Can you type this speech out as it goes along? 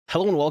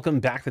Hello and welcome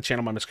back to the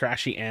channel. My name is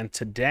Krashy, and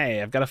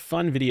today I've got a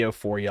fun video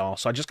for y'all.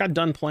 So I just got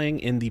done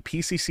playing in the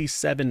PCC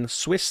 7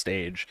 Swiss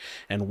stage,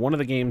 and one of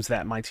the games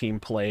that my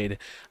team played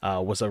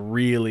was a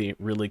really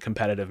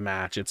competitive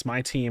match. It's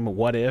my team,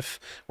 What If.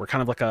 We're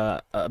kind of like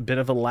a bit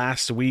of a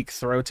last week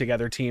throw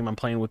together team. I'm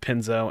playing with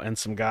Pinzo and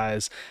some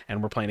guys,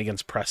 and we're playing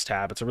against Press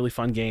Tab. It's a really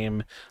fun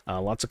game,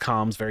 lots of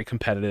comms, very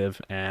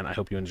competitive, and I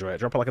hope you enjoy it.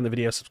 Drop a like on the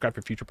video, subscribe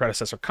for future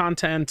Predecessor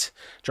content,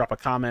 drop a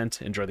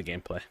comment, enjoy the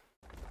gameplay.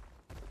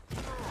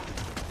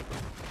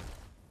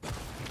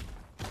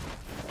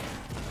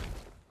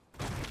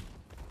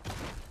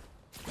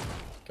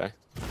 Okay.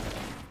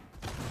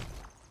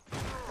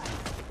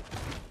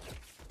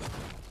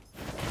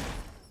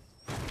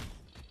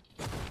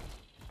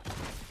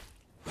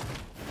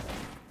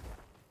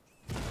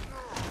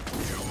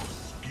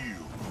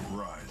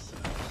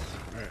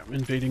 Alright, I'm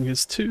invading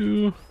his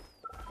 2.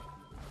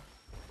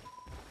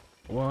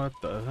 What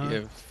the heck? Yeah,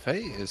 Faye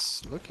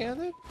is looking at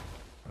it?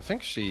 I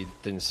think she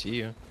didn't see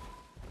you.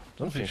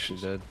 I don't think she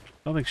did. I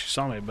don't think she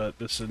saw me, but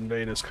this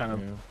invade is kind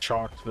of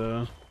chalked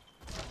though.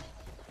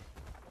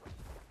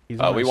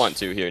 We want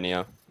to here,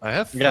 Neo. I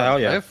have I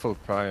have full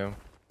prio.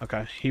 Okay,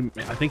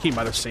 I think he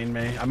might have seen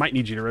me. I might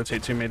need you to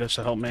rotate to me just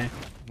to help me.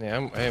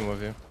 Yeah, I am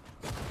with you.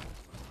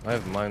 I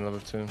have mine level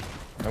 2.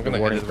 I'm gonna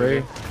hit it with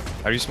you.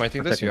 Are you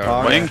smiting this? You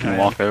are. Wing can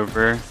walk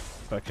over.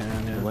 If I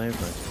can, yeah.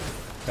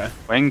 Okay.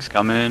 Wing's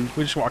coming.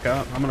 We just walk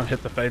out. I'm gonna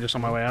hit the Fae just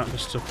on my way out,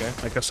 just to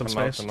make us some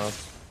space. I'm out.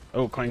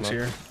 Oh, Clang's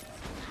here.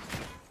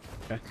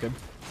 Okay, good.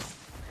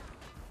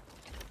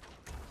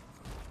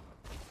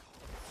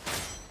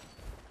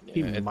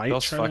 He might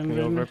does try fuck to me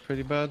invade over me.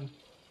 pretty bad.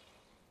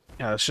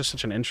 Yeah, it's just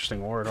such an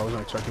interesting ward. I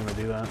wasn't expecting him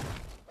to do that.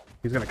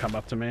 He's gonna come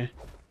up to me.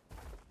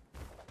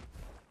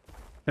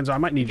 Kenzo, I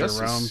might need you to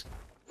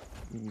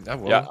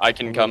roam. Yeah, I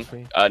can come.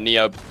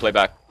 Neo, play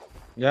back.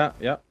 Yeah.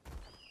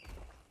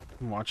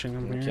 I'm watching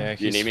him here. Okay,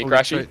 you need me,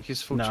 Krashy?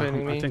 He's full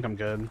training me. I think I'm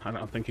good. I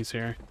don't think he's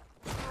here.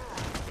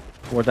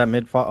 Toward that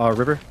mid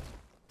river?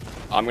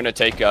 I'm gonna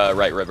take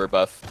right river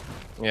buff.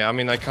 Yeah, I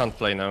mean, I can't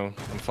play now.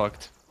 I'm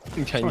fucked. I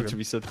need to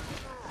reset.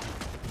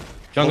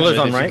 Jungler's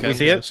on right, we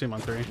see it? See him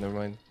on 3. Never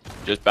mind.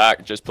 Just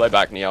back, just play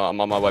back, Neo.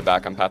 I'm on my way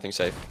back. I'm pathing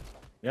safe.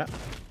 Yeah.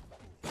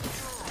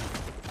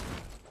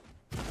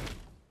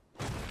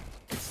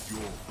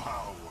 Your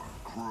power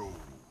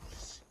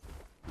grows.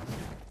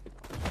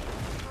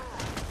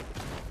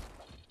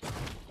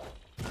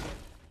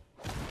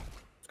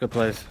 Good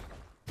place.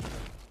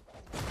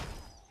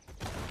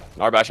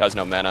 Narbash has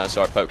no mana, so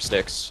our poke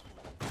sticks.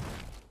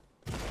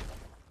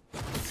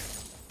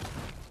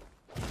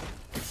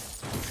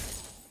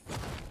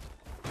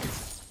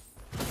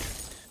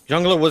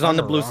 Jungler was on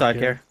the blue side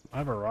here. I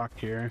have a rock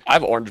here. I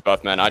have orange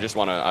buff, man. I just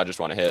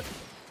wanna hit.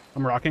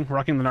 I'm rocking the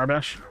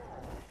Narbash.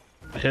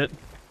 A hit.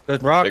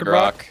 Good rock. Big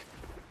rock.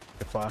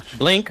 Good flash.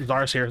 Blink.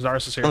 Zarus here.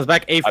 Zarus is here. Comes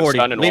back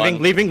A40.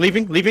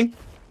 Leaving.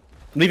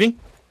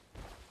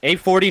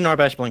 A40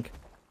 Narbash blink.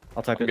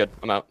 I'll tuck it. Good.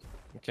 I'm out.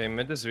 Okay,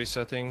 mid is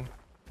resetting.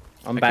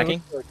 I'm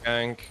backing.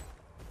 Gank.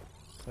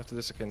 After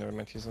this, okay, never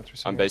mind. He's not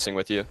resetting. I'm basing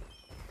with you.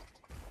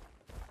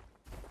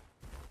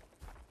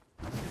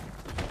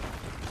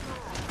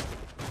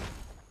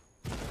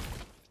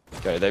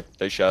 Okay,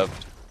 they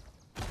shoved.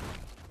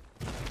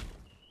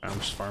 I'm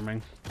just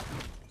farming.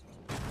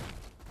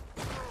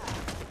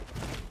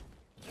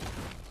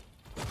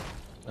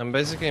 I'm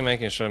basically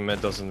making sure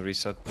mid doesn't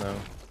reset now.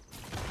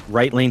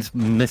 Right lane's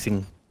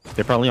missing.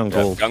 They're probably on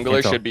gold.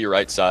 Jungler should be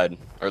right side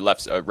or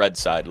left, red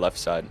side, left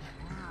side.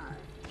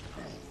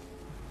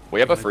 We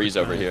have a freeze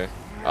over here.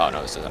 Oh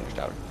no, this is under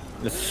tower.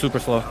 It's super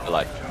slow. I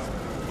lied.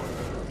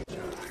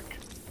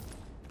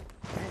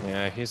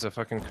 Yeah, he's a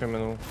fucking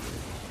criminal.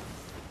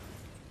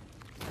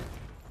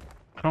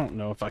 I don't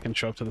know if I can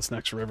show up to this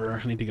next river.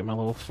 I need to get my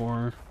level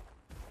 4.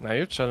 Now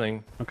you're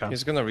chilling. Okay.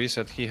 He's gonna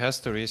reset. He has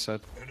to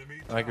reset.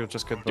 I could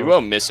just get both. Duo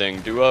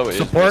missing. Duo is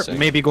support missing.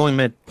 maybe going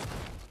mid.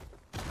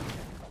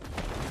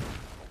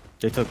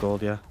 They took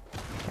gold, yeah.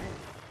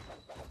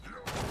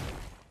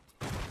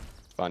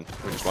 Fine.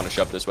 We just want to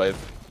shove this wave.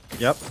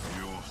 Yep.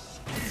 Your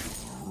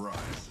skill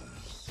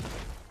rises.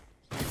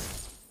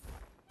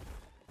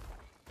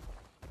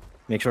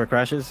 Make sure it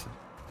crashes.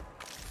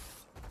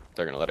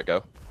 They're gonna let it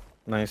go.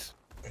 Nice.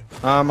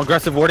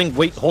 Aggressive warding.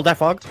 Wait, hold that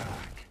fog.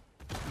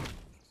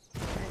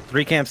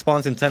 3 camp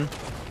spawns in 10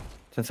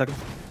 seconds.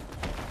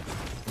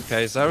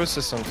 Okay, Zarus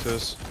is on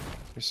twos.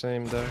 You're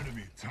saying there.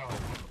 Enemy tower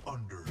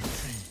under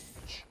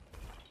siege.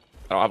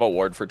 I don't have a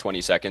ward for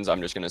 20 seconds.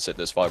 I'm just gonna sit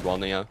this fog wall,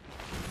 Neo.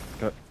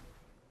 Good.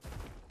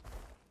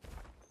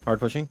 Hard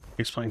pushing.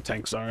 He's playing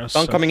tank Zarus.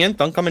 Dunk coming in.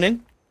 Dunk coming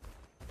in.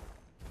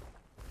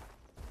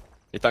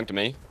 He thunked to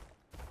me.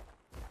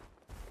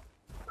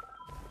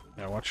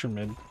 Yeah, watch your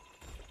mid.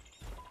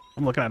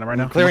 I'm looking at him right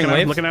now. Clearing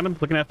waves. Looking at him.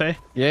 Looking at Faye.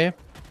 Yeah.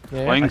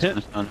 Wing's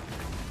hit. done.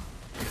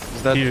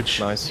 Is that Huge.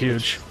 Nice.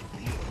 Huge.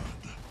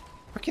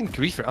 Fucking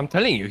griefer. I'm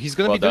telling you, he's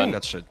gonna be doing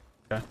that shit.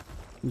 Okay.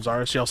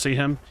 Zarus, y'all see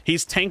him?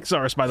 He's tank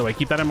Zarus, by the way.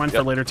 Keep that in mind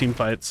for later team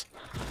fights.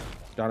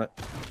 Got it.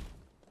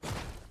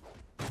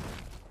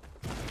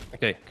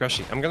 Okay,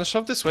 Krashy, I'm gonna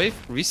shove this wave,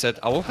 reset,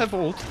 I will have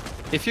ult.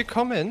 If you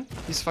come in,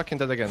 he's fucking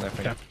dead again, I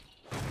think. Okay.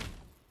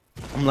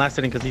 I'm last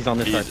hitting because he's on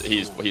this side.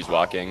 He's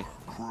walking.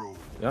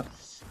 Yeah.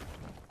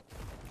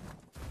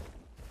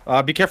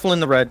 Be careful in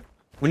the red.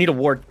 We need a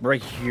ward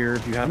right here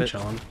if you have I'm it.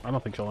 chilling. I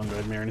don't think he'll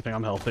invade me or anything.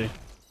 I'm healthy.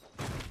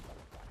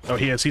 Oh,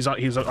 he is. He's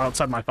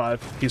outside my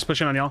 5. He's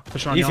pushing on y'all.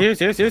 Pushing on y'all. He's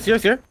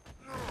here.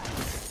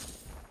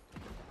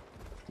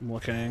 I'm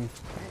looking.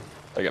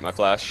 I get my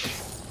flash.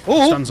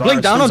 Oh, Stun Zara,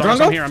 blink down stun on Zara.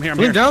 Drongo. I'm here, I'm here.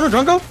 Blink down on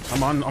Drongo.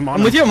 I'm on.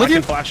 I'm with you, I'm with I you.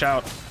 can flash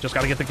out. Just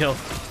gotta get the kill.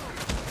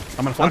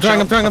 I'm gonna flash I'm trying,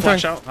 out. I'm trying.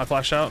 Flash out. I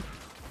flash out.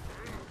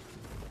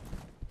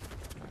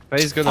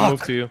 Faye's gonna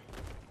move to you.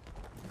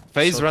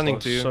 Faye's So running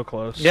close, to you. So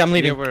close. Yeah, I'm Be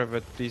leaving. aware of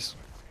it, please.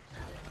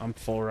 I'm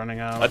full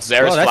running out. That's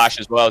Zara's that's- flash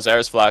as well.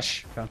 Zara's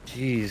flash.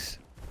 Jeez.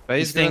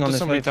 Faye's staying gonna on do this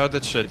some wave.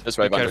 retarded shit. This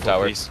Be wave under careful,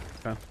 tower. please.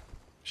 Okay.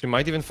 She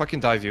might even fucking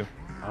dive you.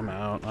 I'm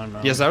out. I'm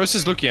out. Yeah, Zarus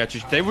is looking at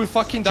you. They will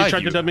fucking She dive tried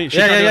you. to dub me. She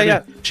Yeah, tried to yeah,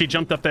 dub me. She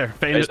jumped up there.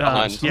 Faye's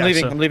behind. I'm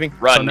leaving. I'm leaving.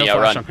 Run, So no Neo,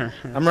 flash run. on her.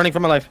 Yeah. I'm running for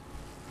my life.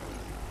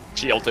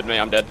 She ulted me.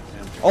 I'm dead.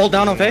 All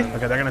down on Faye.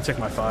 Okay, they're gonna take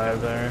my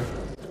 5 there.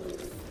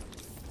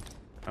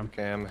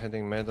 Okay, I'm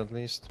heading mid at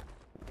least.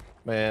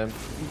 Man,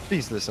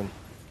 please listen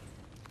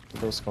to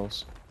those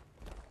calls.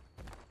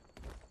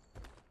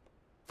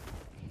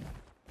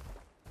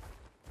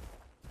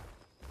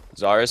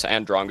 Zarus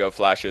and Drongo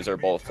flashes are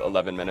both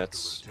 11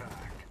 minutes.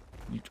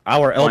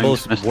 Our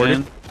elbows Points warded.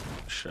 missing.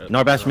 Shit.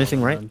 Narbash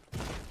missing, right?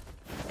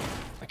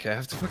 Okay, I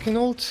have to fucking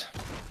ult.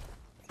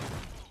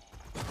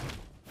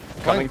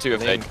 Coming to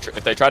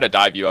if they try to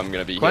dive you, I'm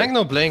gonna be Quang here.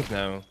 no blink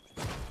now.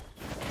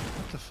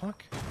 What the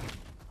fuck?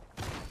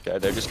 Okay,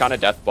 they're just kind of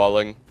death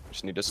balling.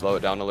 Just need to slow it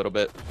down a little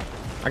bit.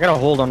 I got a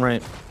hold on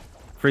right.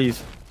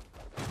 Freeze.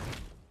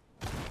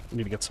 We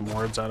need to get some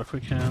wards out if we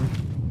can.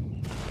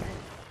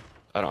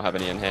 I don't have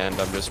any in hand.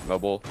 I'm just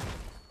mobile.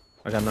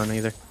 I got none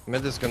either.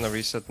 Mid is gonna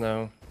reset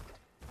now.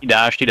 He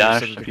dashed. He Reset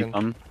dashed. it If you again.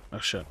 come, Oh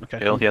shit. Okay.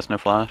 kill. He has no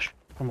flash.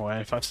 I'm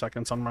away. 5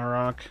 seconds on my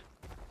rock.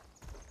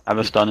 I have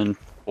a stun in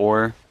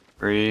 4,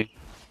 3,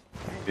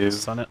 2,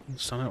 Stun it.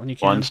 Stun it when you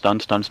can. 1. Stun.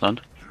 Stun.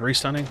 Stunned.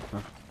 Restunning.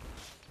 Oh.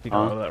 You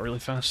got out of that really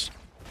fast.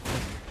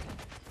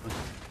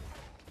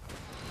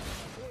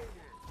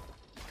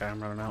 Okay,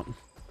 I'm running out.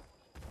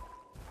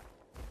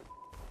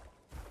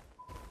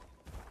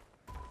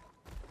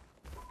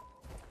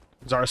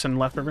 Zarison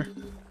left river.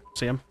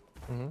 See him?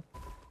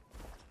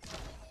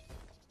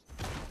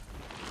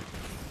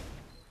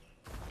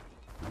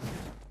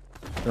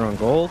 They're on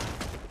gold.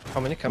 How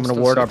many I'm comes gonna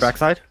to ward our 6?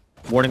 backside.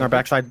 Warding our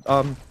backside.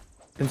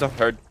 Pins up.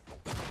 Heard.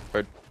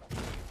 Heard.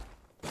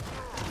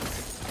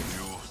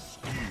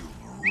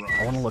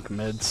 I want to look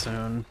mid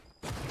soon.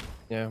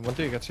 Yeah, when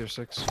do you get to your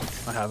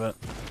 6? I have it.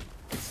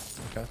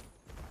 Okay.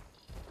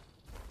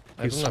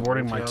 I He's don't have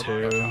supporting ult my yet.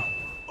 2.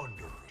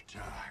 Under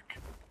attack.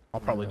 I'll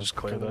probably just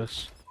clear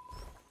this.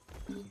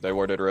 They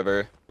warded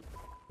river.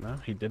 No,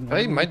 he didn't.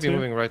 Hey, ward my might be 2.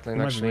 moving right lane He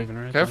might be actually. moving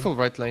right Careful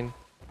right lane.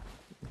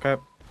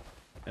 Okay.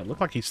 It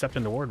looked like he stepped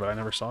into ward, but I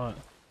never saw it.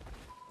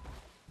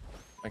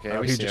 Okay,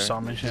 Oh, we he see just her. saw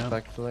me, She's yeah.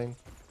 back to the lane.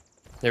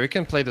 Yeah, we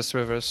can play this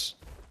reverse.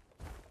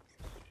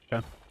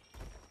 Okay.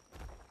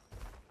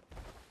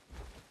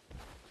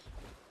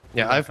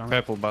 Yeah, I have on it.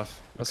 purple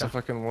buff. That's a Okay.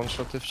 fucking one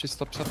shot if she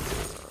stops up.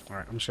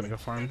 Alright, I'm just gonna go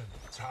farm.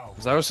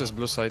 Zarus is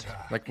blue side,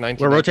 like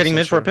 90. We're rotating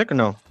mid for a pick or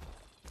no?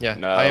 Yeah,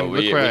 No, I am.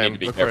 we Look where I need am. to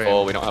be Look where I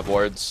careful. am. We don't have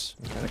wards.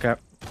 Okay.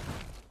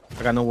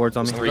 I got no wards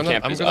on me. Three I'm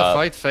campers gonna up.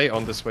 fight Faye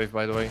on this wave,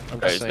 by the way. I'm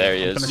Okay, just saying. there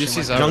he is. You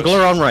see Zarus?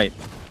 Jungler on right.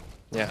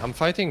 Yeah, I'm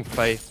fighting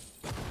Faye.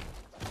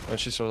 When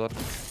she showed up.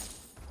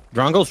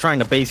 Drongo's trying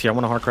to base here. I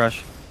want a hard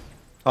crash.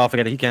 Oh,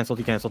 forget it. He canceled.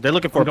 He canceled. They're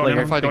looking for a Going in,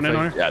 player. fighting going in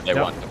Faye. on her. Yeah, they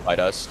Yep. want to fight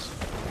us.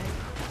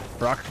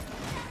 Rock.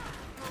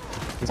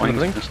 He's gonna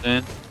blink.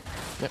 Instant.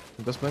 Yeah,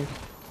 he does blink.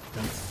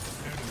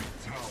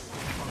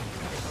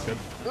 Good.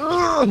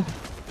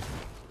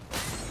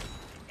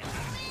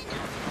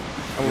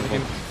 I'm with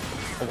him.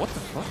 Oh, what the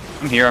fuck?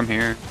 I'm here. I'm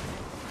here.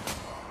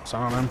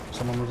 Sun on him.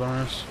 Someone was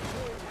ours.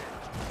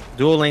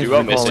 Dual lanes. Duo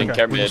recalling. missing. Okay,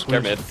 Care we mid. just Care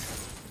lose. mid.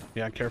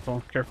 Yeah,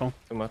 careful, careful.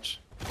 Too much.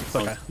 It's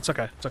okay. It's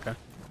okay. It's okay.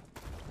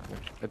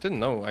 I didn't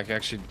know I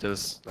actually did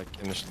this, like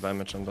initial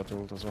damage on that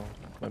ult as well.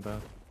 My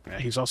bad. Yeah,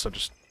 he's also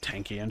just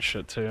tanky and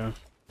shit too.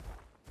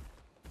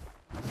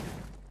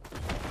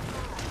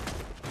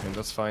 And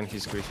that's fine,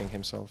 he's griefing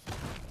himself.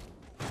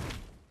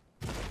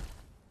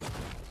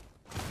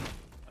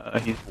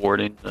 He's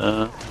warding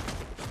the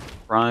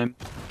prime.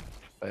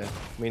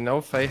 We know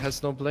Faye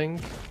has no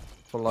blink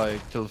for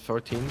like till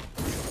 13.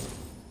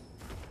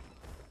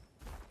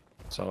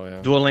 So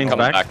yeah. Dual lanes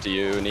Coming back. back to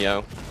you,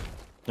 Neo.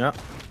 Yeah.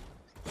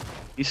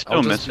 He's still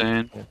I'll just-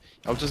 missing.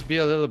 I'll just be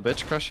a little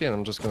bitch Krashy and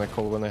I'm just gonna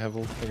call when I have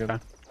ult again. Okay.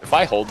 If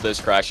I hold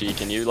this Krashy,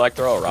 can you like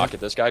throw a rock at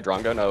this guy?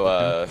 Drongo,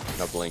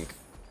 no blink.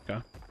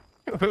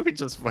 We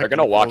just They're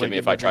gonna walk at me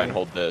if I try and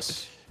hold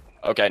this.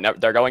 Okay, no,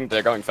 they're going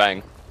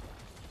Fang.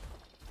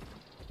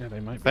 Yeah, they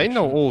might. Faye be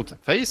no shit. ult.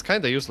 Faye is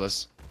kinda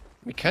useless.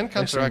 We can They see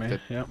counteract me,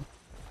 it. Yep.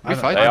 We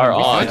fight They it. are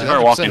We on. fight it. They're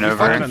 100%. walking We over.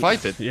 fucking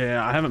fight it.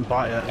 Yeah, I haven't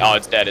bought yet. Oh,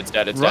 it's dead. It's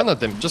dead. It's Run dead. at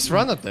them. Just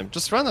run at them.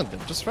 Just run at them.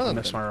 Just run I at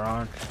missed them. my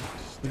rock.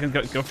 We can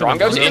go for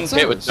Drongo's the in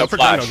pit with no Go for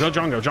flash.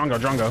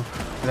 Drongo.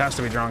 It has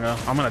to be Drongo.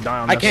 I'm gonna die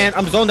on this. I can't.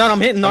 I'm zoned down. I'm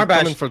hitting I'm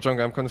coming Narbash. for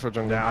Jungle. I'm coming for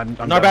Jungle. Yeah, I'm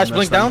Narbash, dead on this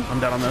blink then. down. I'm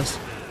dead on this.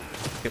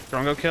 Get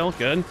Drongo kill.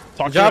 Good.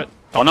 Talk job. to it.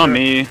 Oh, not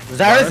me.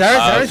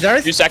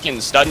 Zarya. 2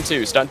 seconds. Stun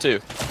 2. Stun 2.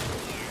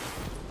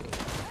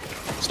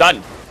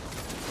 Stun.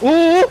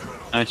 Ooh.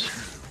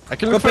 Nice. I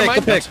can Go look for pick, mine.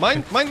 go pick. That's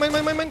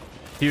mine.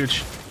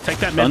 Huge. Take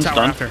that mid tower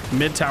Stun. after.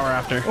 Mid tower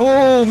after.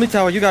 Oh, mid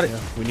tower. You got it. Yeah,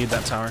 we need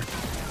that tower.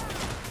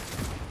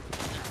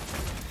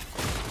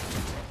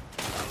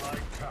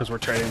 Because we're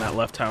trading that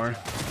left tower.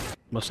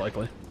 Most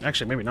likely.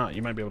 Actually, maybe not.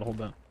 You might be able to hold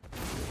that.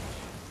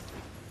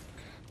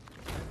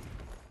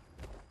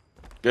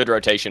 Good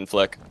rotation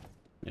flick.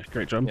 Yeah,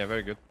 great job. Yeah,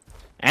 very good.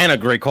 And a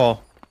great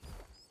call.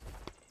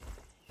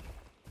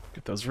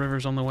 Get those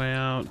rivers on the way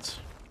out.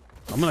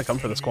 I'm gonna come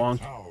for this Kwong.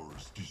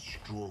 Towers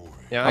destroyed.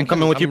 Yeah, I'm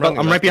coming with you, bro. running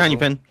I'm right left behind you,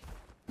 as well.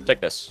 Pin. Take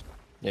this.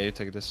 Yeah, you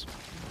take this.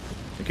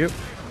 Thank you.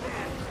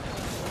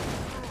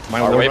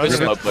 Our wave is right.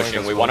 smoke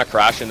pushing. We want to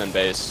crash and then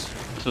base.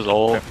 This is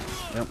all.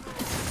 Yep.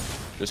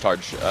 Just hard.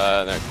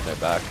 They're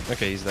back.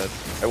 Okay, he's dead.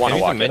 I want Can to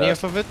we walk do many it.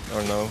 off of it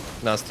or no?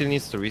 Nah, still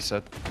needs to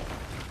reset.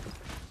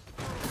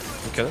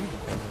 You kill him?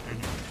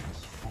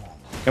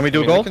 Can we I do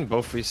mean, we gold? can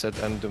both reset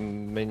and do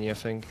many, I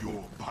think.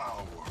 Your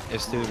power.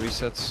 If still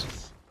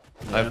resets.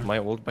 I have my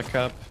ult back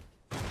up.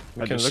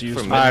 We I can just look for used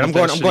mid. mine. Alright, I'm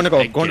going to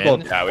potentially gold. Going to gold.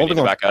 again. Yeah, we Hold need the to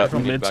gold. back up. Careful,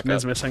 We need to back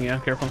mid's up. missing, yeah,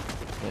 careful.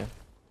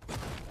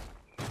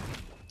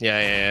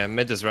 Yeah.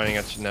 Mid is running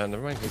at you now.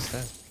 Never mind, he's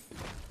dead.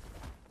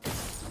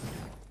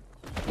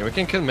 Yeah, we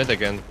can kill mid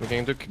again. We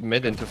can do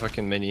mid into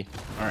fucking mini.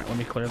 Alright, let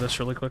me clear this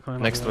really quickly.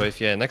 and I'll Next do that. wave,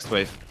 yeah, next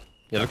wave.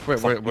 Yeah, look where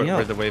Fuck me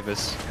where up. the wave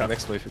is.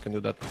 Next wave, you can do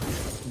that.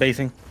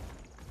 Basing.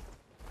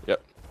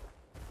 Yep.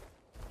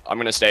 I'm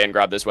gonna stay and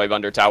grab this wave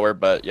under tower,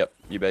 but yep,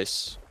 you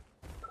base.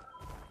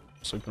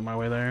 Sweeping my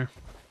way there.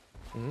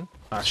 Mhm.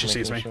 Ah, she Just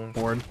sees me. making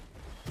sure. Ward.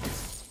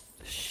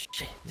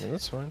 Yeah,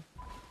 that's fine.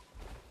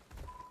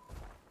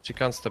 She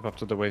can't step up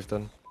to the wave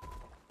then.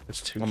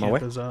 It's two On my way.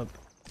 camp is up.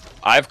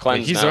 I have Wait,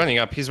 cleanse he's now. running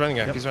up, he's running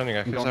up, Yep. he's running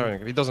up, I'm he's going.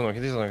 running up. He doesn't know, he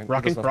doesn't know. he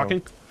Rocking, does not know.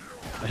 rocking.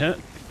 I hit.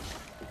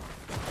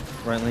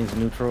 Right lane's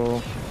neutral.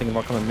 Thinking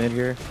about coming mid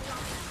here.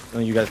 No,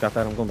 you guys got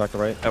that. I'm going back to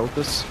right. I ult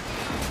this.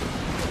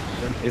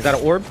 Is that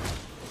an orb?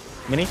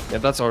 Mini? Yeah,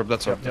 that's orb,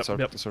 that's orb, Yep, that's orb,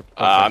 yep. that's orb.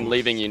 I'm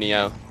leaving you,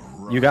 Neo.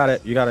 You got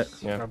it. You got it.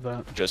 Yeah. Grab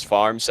that. Just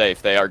farm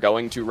safe. They are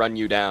going to run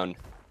you down.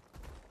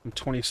 In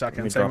 20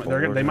 seconds. drop a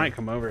ward They here. might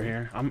come over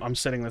here. I'm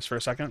sitting this for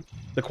a second.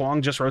 The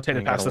Kwong just rotated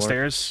Ain't got past a the ward.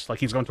 stairs. Like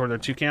he's going toward their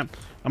 2 camp.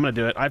 I'm gonna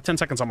do it. I have 10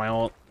 seconds on my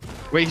ult.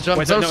 Wait, he jumped,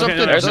 Wait, Zara jumped in,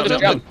 There's Zara the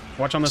jumped in. jump.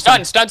 Watch on this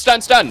Stun, side. stun,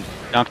 stun, stun.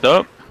 Knocked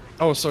up.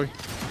 Oh, sorry.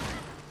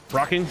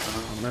 Rocking.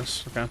 On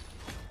this. Okay.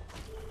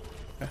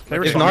 They Okay,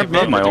 responded.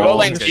 Narb my Duo ult.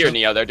 lanes here,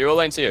 Neo. They're duo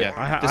lanes here. Yeah.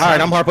 Alright,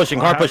 I'm hard pushing.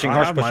 Hard pushing. I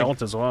Hard have my pushing.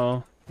 ult as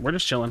well. We're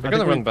just chilling. We're I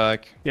gonna think run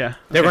back. Yeah.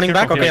 They're running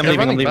back? Okay, I'm they're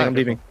leaving. I'm running leaving. back. I'm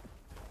leaving.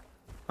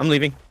 I'm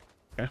leaving.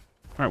 Okay. All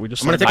right, we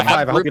just. I'm gonna take I a 5.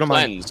 have I hope group you don't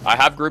mind. cleanse. I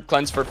have group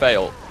cleanse for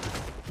fail.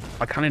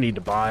 I kind of need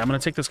to buy. I'm gonna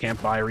take this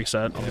camp, buy,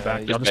 reset. I'll be Yeah,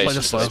 back. you I'll just play base this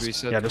just slow.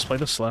 reset. Yeah, just play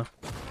this slow.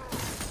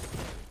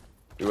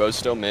 Duo's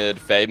still mid.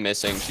 Faye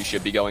missing. She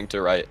should be going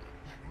to right.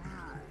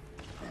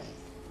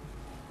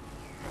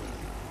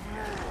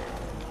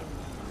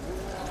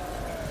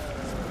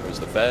 There's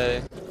the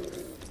Faye.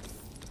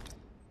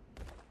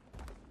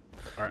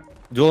 All right.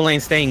 Dual lane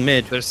staying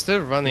mid. They're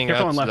still running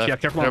Careful out on left, yeah,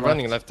 careful They're on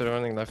running left. left, they're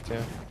running left,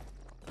 yeah.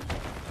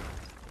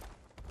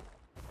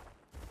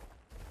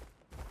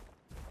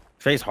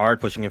 Faye's hard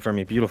pushing it for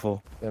me.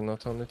 Beautiful. They're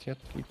not on it yet.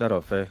 Keep that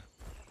up, Faye.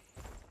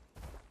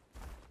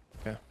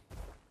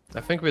 I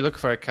think we look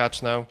for a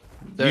catch now.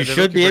 You They're should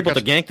looking be for a able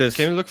to catch. gank this.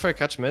 Can we look for a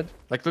catch mid?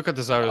 Like, look at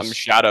the I'm Zaras.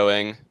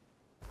 shadowing.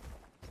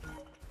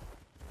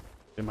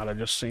 They might have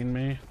just seen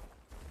me.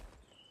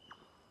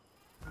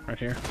 Right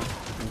here, in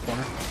the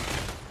corner.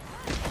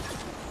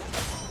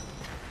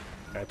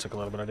 Okay, I took a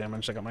little bit of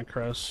damage. I got my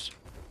crest.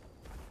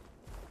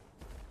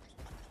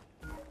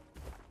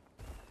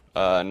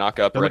 Knock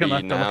up They're ready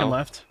looking left. They're looking now.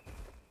 left.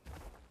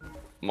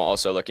 I'm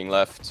also looking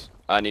left.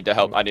 I need to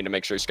help. I need to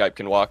make sure Skype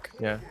can walk.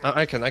 Yeah,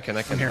 I can. I'm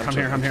here.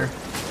 I'm here.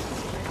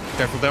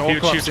 Careful, they're all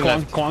Huge, huge. collapsing Kwong,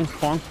 left. Kwong,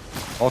 Kwong.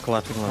 All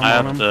collapsing left. I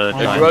on have him. the On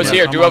The him. Duo's Yeah,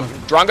 here. I'm Duo. on him.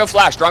 Drongo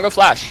flash. Drongo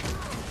flash.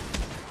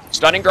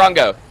 Stunning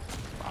Drongo.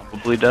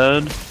 Probably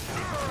dead.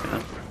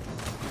 Yeah.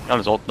 Got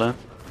his ult then.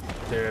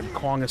 Dude,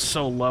 Kwong is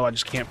so low. I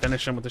just can't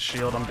finish him with the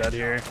shield. I'm dead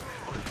here.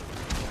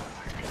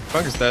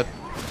 Funk is dead.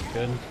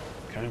 Good.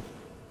 Okay.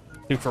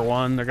 2 for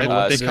 1. They're gonna They let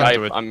can't this Skype,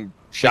 do it. I'm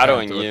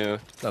shadowing do it. you.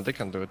 No, they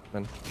can't do it,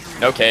 man.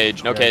 No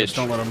cage. No Yeah, cage. just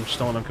don't let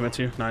them commit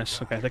to you. Nice.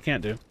 Okay, they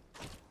can't do.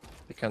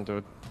 They can't do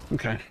it.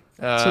 Okay.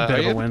 It's a bit are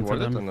of you a win for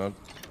warded them. or not?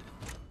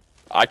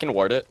 I can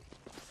ward it.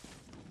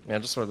 Yeah,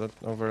 just ward it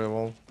over the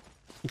wall.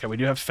 Okay, we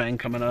do have Fang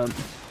coming up.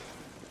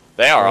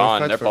 They are We'll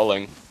on. fight They're for-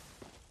 pulling.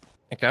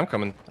 Okay, I'm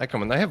coming.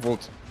 I have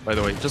ult, by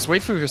the way. Just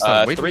wait for your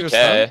stun. Wait for your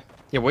 3K. stun.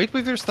 Yeah, wait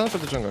with your stun for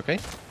the jungle, okay?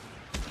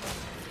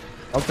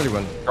 I'll tell you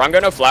when.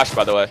 Drongo no flash,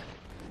 by the way.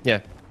 Yeah.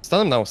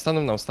 Stun him now, stun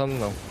him now, stun him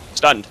now.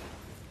 Stunned.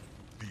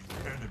 The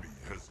enemy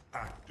has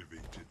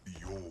activated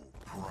your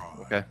prime.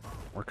 Okay.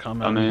 We're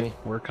coming. Coming.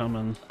 We're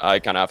coming. I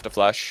kind of have to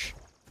flash.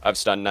 I've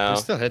stunned now. I'm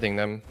still hitting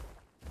them.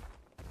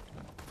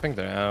 I think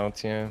they're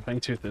out, yeah.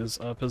 Fangtooth is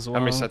up as well.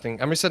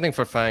 I'm resetting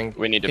for Fang.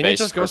 We need to Can you base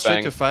just go for straight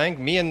Fang. to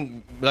Fang? Me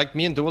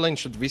and dual lane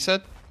should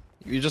reset.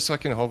 You just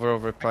fucking hover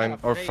over Prime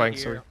or Fang,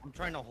 sorry. I'm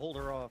trying to hold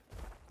her off.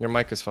 Your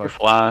mic is far.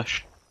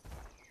 Flash.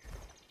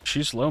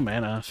 She's low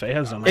mana. Faye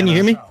has no mana. Can you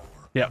hear me?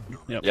 Yep.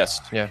 Yep. Yes.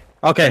 Yeah.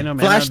 Okay, I know,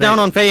 man, flash they- down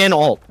on Faye and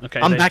ult. Okay,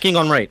 I'm they- backing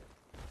on right.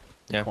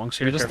 Yeah. Wong's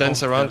You here, just careful.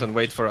 dance around Yeah. and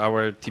wait for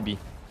our TB.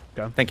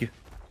 Thank you.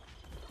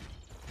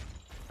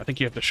 I think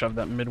you have to shove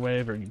that mid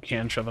wave, or you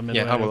can shove a mid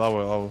wave. Yeah, I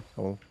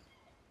will.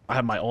 I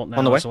have my ult now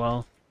On the way? as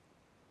well.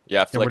 Yeah,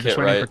 Yeah, we're flick just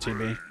hit waiting right. for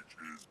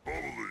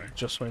TB.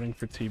 Just waiting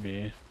for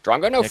TB.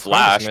 Drongo no Yeah,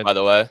 flash, Clem's mid. by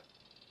the way.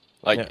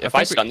 Like, Yeah, if I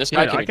I think we- stun this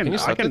Yeah, guy, I can. you I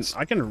start can. it?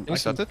 I can. Can you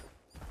start it?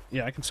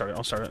 Yeah, I can start it.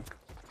 I'll start it.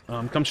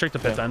 Come straight to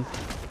pit then.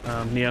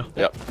 Neo.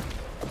 Yep.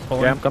 Pull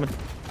Yeah, in. I'm coming.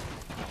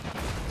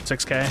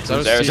 6k.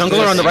 Zarus There's sees Jungler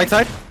this. on the right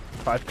side.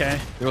 5k.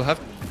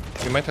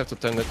 You might have to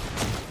turn it.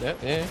 Yeah.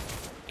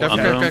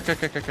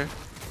 Okay. Okay.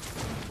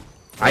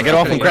 I get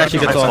off when Krashy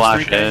gets I off.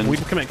 flash in. We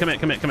commit.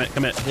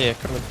 Yeah,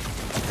 come on.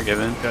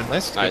 Forgiven.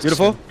 Nice. Nice.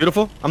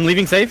 Beautiful. I'm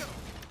leaving safe.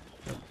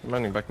 I'm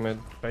running back mid.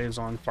 Faye's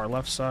on far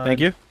left side. Thank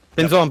you.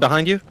 Finzo, I'm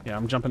behind you. Yeah,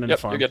 I'm jumping into Yep,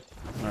 farm. you're good.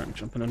 Alright, I'm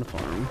jumping into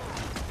farm.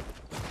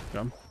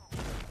 Jump.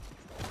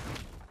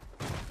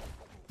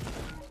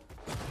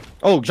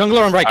 Oh,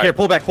 jungler on right. Alright. Here,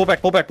 pull back.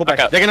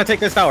 Okay. They're gonna take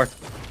this tower.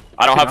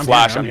 I don't have I'm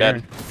flash, here, I'm I'm dead.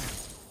 here.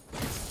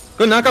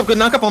 Good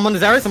knockup. I'm on the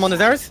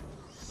Zarus.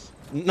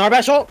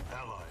 Narbash ult.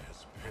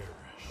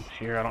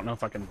 Here, I don't know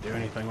if I can do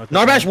anything with it.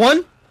 Narbash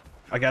 1.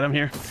 I got him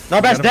here.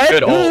 Narbash Got him. dead.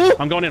 Good ult.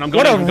 I'm going in.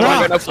 What a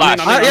rock. No flash.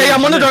 Yeah,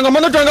 I'm on the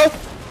jungle.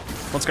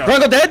 Let's go.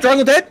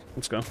 Drongo dead.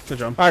 Let's go. Good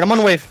job. Alright, I'm on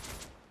the wave.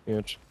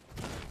 Huge.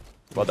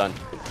 Well done.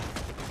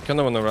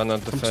 Kinda wanna run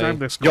at the Come snag Fae.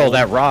 this Yo, gold.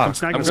 that rock. Come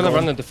snag I'm this gonna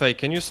gold. run at the Fae.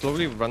 Can you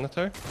slowly run at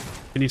her?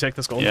 Can you take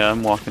this gold? Yeah,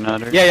 I'm walking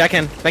at her. Yeah, I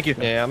can. Thank you.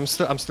 Yeah, I'm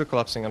still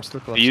collapsing. I'm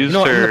still I collapsing. used know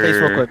what, I'm gonna face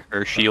real quick.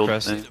 her shield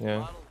Crest, thing.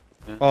 yeah.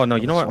 Oh no,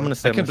 you know what? I'm gonna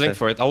stay. I can blink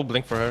for it. I will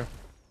blink for her.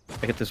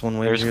 I get this one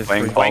wave. There's Here's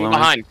Fang free.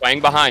 following.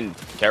 Quang behind.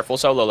 Careful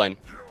solo lane.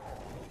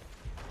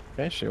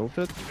 Okay, she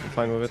ulted. I'm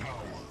fine with it.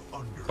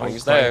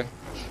 Quang's there.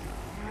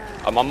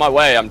 I'm on my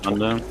way. I'm I'm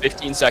down.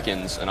 15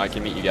 seconds, and I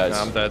can meet you guys.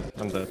 Nah, I'm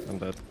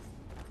dead.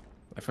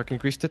 I fucking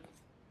greased it.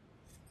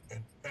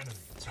 An enemy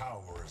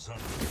tower is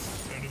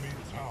under enemy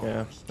tower.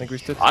 Yeah, I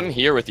greased it. I'm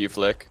here with you,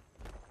 Flick.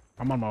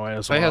 I'm on my way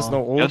as Fae well. has no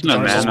ult. has no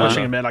I'm just mana.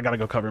 pushing a mid. I gotta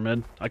go cover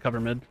mid. I cover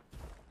mid.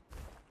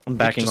 I'm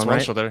backing Just on one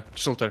right. shot there.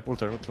 Just ult her.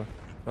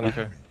 I don't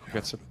care. Who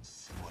gets it?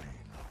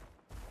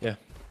 Yeah.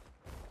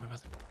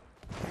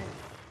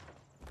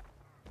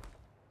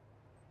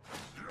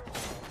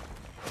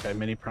 Okay,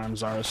 mini prime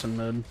Zarus in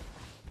mid.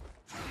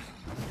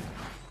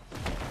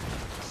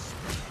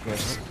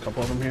 Nice. A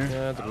couple of them here.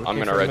 Yeah, the I'm looking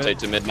gonna for rotate mid.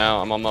 to mid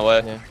now. I'm on my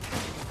way. Yeah.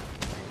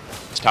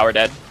 Is tower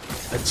dead?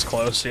 It's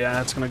close.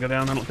 Yeah, it's gonna go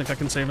down. I don't think I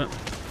can save it.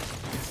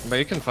 But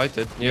you can fight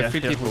it. You Yeah, have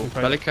 3 yeah, we people. can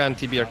fight it. Bellica and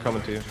TB are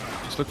coming to you.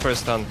 Just look for a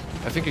stun.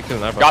 I think you kill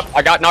Narbash.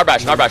 I got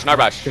Narbash.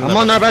 I'm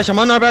on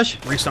Narbash.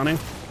 Restunning.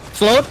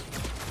 Slowed.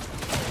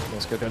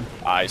 That's good.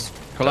 Nice.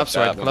 Collapse Good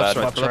right, job, collapse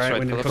my right, bad. Collapse right,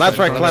 we need to collapse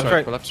right, collapse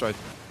right. collapse right.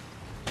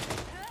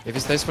 If he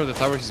stays for the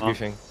tower, he's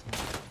griefing.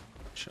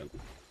 Shit.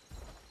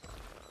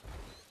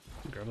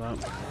 Grab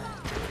that.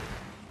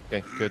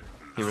 Okay, good.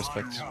 He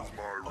respects.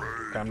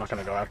 Okay, I'm not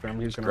gonna go after him.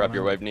 He's gonna Grab run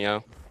your out. wave,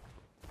 Neo.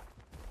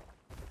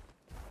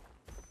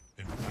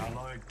 An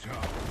allied tower.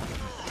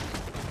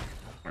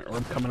 Alright,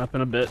 orb coming up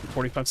in a bit.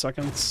 45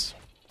 seconds.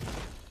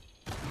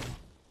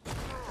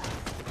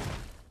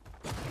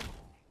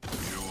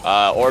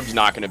 Orb's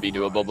not gonna be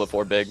doable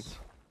before big.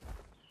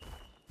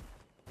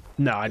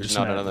 No, I There's just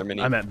not meant, another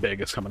mini. I meant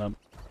big is coming up.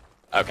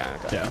 Okay.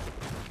 Yeah.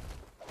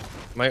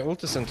 My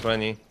ult is in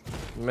 20.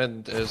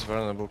 Mid is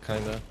vulnerable,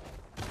 kinda.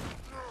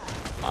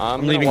 I'm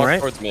gonna leaving walk right.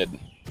 towards mid.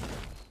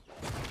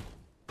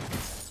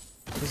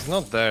 He's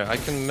not there. I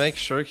can make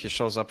sure he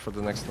shows up for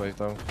the next wave,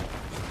 though.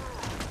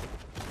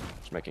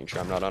 Just making sure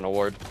I'm not on a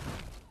ward.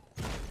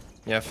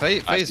 Yeah,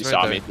 Faye Nice, is you right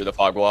saw there. me through the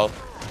fog wall.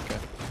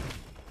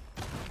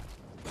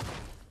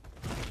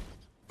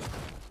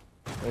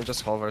 Let me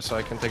just hover so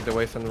I can take the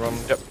wave and run.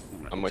 Yep.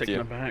 I'm with Taking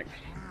you. it back.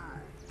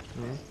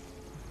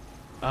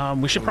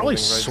 We should probably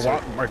moving right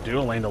swap our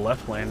dual lane to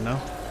left lane, no?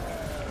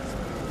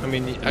 I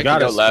mean, I I can can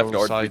go just left go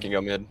or we side. can go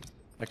mid.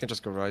 I can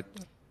just go right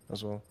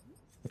as well.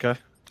 Okay.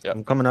 Yep.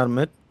 I'm coming out of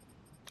mid.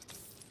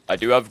 I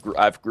do have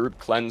I have group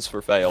cleanse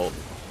for fail.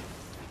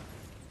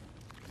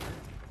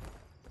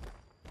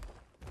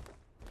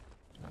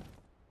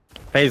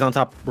 Faye's on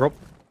top rope.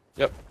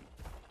 Yep.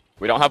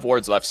 We don't have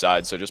wards left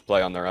side, so just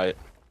play on the right.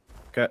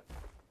 Okay.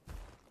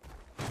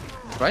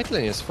 Right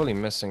lane is fully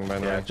missing by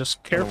now. Yeah,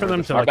 just care for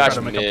them to like, Narbash try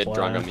to make a mid, play.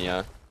 Drongo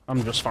Mia.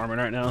 I'm just farming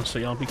right now, so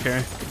y'all be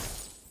care.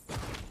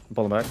 I'm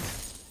pulling back.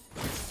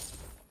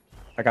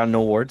 I got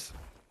no wards.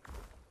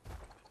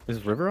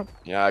 Is River up?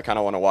 Yeah, I kind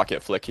of want to walk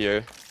it flick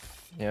here.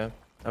 Yeah.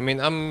 I mean,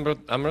 I'm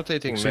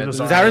rotating See mid.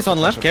 the Zarus on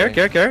left. Care.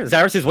 Okay.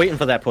 Zarus is waiting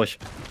for that push.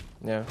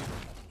 Yeah.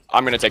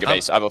 I'm gonna take a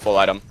base. I have a full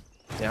item.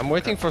 Yeah, I'm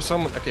waiting for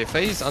someone. Okay,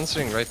 Faye is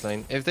answering right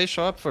lane. If they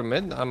show up for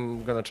mid,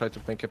 I'm gonna try to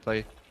make a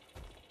play.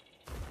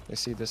 They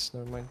see this,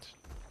 never mind.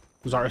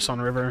 Zarus on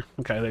river.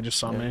 Okay, they just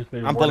saw me. They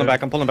I'm pulling warded.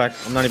 back. I'm pulling back.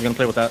 I'm not even gonna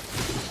play with that.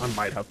 I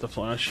might have to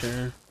flash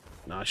here.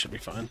 No, I should be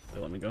fine. They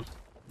let me go.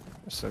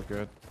 They're so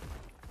good.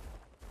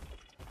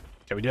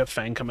 Okay, we do have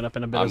Fang coming up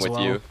in a bit I'm as with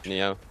well. you,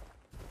 Neo.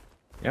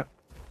 Yep.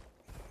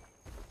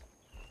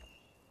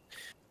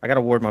 I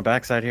gotta ward my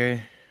backside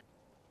here.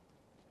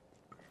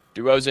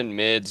 Duo's in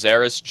mid.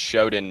 Zarus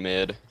showed in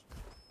mid.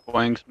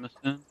 Wang's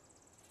missing.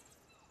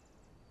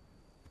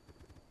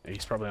 Yeah,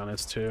 he's probably on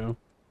his too.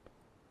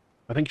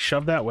 I think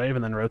shove that wave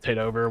and then rotate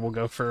over. We'll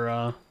go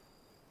for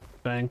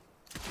Fang.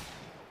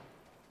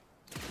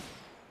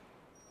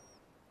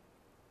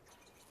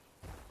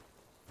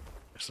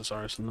 There's the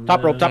Zarus in the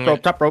Top rope, mid. top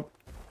rope, top rope.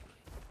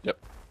 Yep.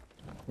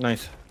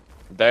 Nice.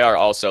 They are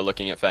also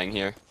looking at Fang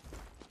here.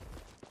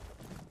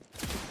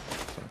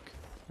 Fuck.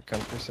 I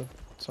can't push it.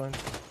 It's fine.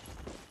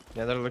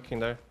 Yeah, they're looking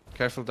there.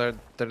 Careful, they're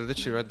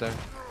literally right there.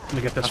 Let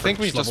me get this. I think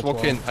for we just level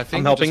walk 12. in. I think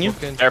I'm we helping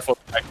just you. walk in. Careful,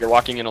 you're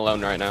walking in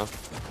alone right now.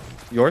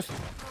 Yours?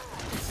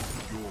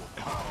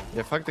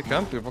 Yeah, fuck the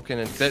camp. We're walking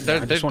in.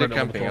 They're just wanted to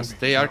camping overcome. us.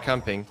 They are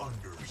camping.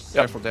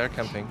 Careful, they are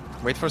camping.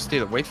 Wait for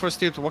steel. Wait for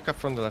steel to walk up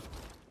from the left.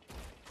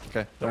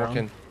 Okay, they're They're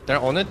walking. They're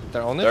on it.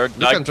 They're on it. They're Look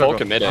like at full Drongo.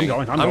 committing. I'm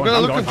going. I'm I'm going. gonna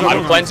I'm look going. at I'm Drongo. I'm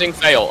going. cleansing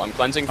fail. I'm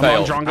cleansing I'm on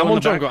fail. Drongo I'm in on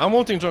the back. Drongo. I'm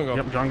ulting Drongo.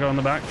 Yep, Drongo in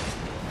the back.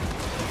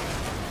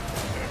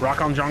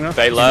 Rock on Drongo.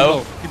 Faye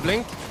low. He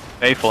blinked.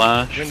 Hey,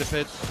 flash. You're in the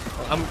pit.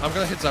 I'm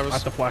gonna hit I have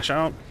Zarus. to flash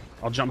out.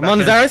 I'll jump I'm back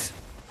on in. Zarus.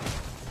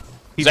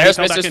 He Zarus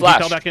fell missed back his in. flash. He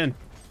fell back in.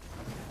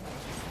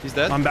 He's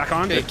dead. I'm back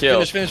on. Okay, Good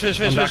kill. finish.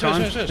 I'm back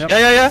on. Finish. Yep.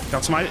 Yeah.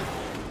 Got smite.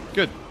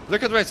 Good.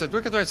 Look at right side.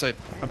 Look at right side.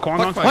 I'm Quang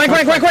on. Fuck, Quang.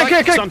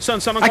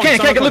 Sun on I Quang.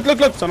 can't,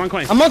 look. Sun on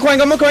Quang. I'm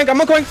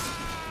on Quang.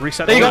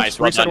 Reset There you orb. go. Nice,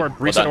 well Reset done. orb. Well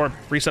Reset done. orb.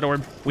 Reset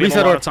orb. We Reset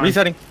have a lot orb. of time.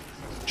 Resetting.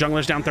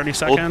 Jungler's down 30 Both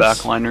seconds.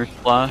 backliners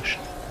flash.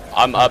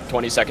 I'm up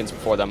 20 seconds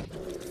before them.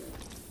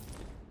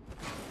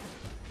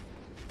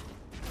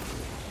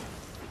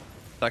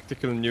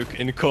 Tactical nuke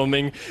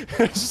incoming.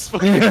 Just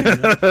fucking. Like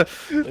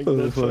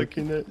that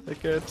fucking. I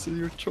can't see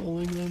you're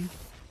trolling them.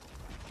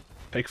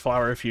 Take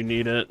flower if you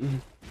need it.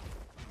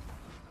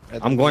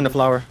 I'm going to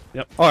flower.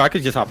 Yep. Oh, I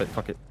could just hop it.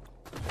 Fuck it.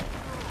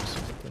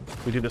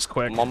 We do this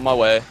quick. I'm on my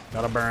way.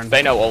 Gotta burn.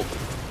 They know ult.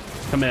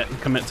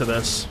 Commit to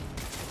this.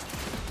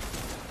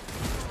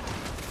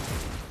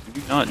 Do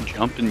you not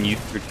jump and use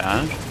your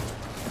dash?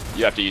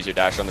 You have to use your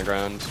dash on the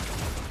ground.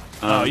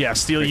 Oh yeah,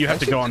 Steel, you have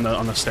to go on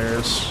the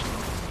stairs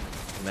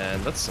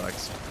Man, that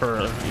sucks. for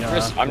I'm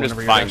just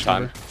whenever you're buying dash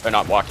time. over. They're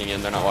not walking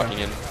in. They're not walking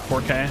in.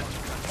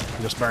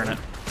 4K. Just burn it.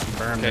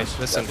 Burn Okay, this.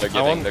 listen. They're I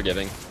giving. want. They're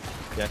giving.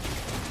 Yeah.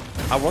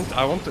 I want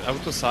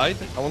to side.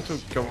 I want to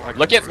go.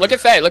 Look at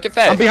Faye. Look at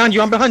Faye. I'm behind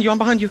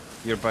you.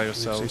 You're by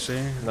yourself.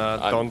 CC.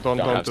 Nah, I don't don't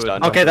have do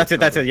stun. it. Okay, that's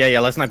it. Yeah.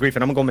 Let's not grief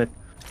it. I'm gonna go mid.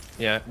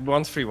 Yeah,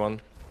 1-3-1.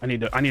 I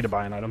need to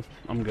buy an item.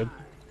 I'm good.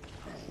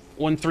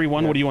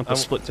 1-3-1. What do you want the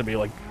split to be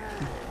like?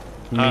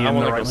 Me I and want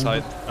the to right go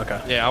lane? side.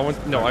 Okay. Yeah,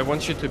 I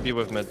want you to be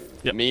with mid.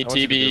 Yep. Me, I want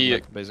you to be TB,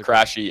 with mid, basically.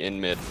 Crashy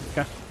in mid.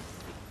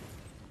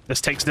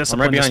 This takes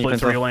discipline to behind you, split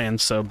 3 Pencil.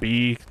 lanes, so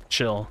be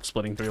chill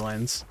splitting 3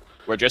 lanes.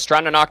 We're just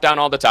trying to knock down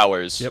all the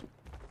towers. Yep.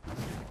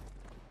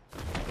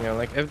 You know,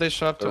 like if they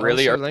show up to So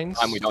really also early lanes.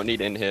 time, we don't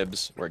need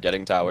inhibs. We're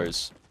getting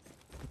towers.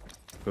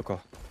 Good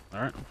call.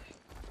 All right.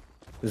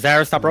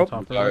 Zarus top rope. Top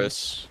rope.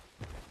 Varus.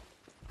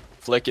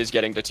 Flick is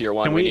getting to tier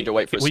 1. Can We need to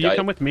wait for Will you Skype.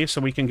 come with me so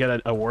we can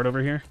get a ward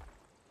over here?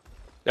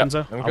 Yep.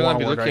 Enzo? I'm I gonna want a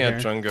be ward looking right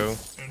at here.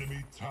 Django.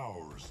 Enemy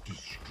towers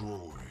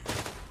destroyed.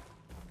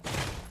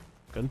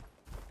 Good.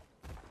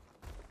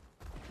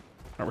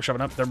 Alright, we're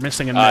shoving up. They're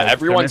missing in mid. They're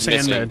Everyone's in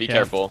missing. mid, Be yeah.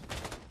 careful.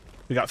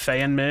 We got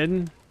Faye in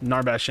mid,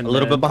 Narbash in A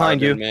little mid. bit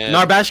behind you. Mid.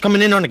 Narbash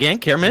coming in on the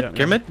gank. Care mid. Yeah,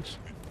 Care mid.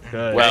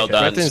 Good. Well Okay.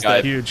 done, Threaten's Skype.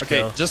 dead. Huge Okay,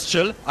 kill. just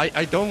chill.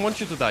 I don't want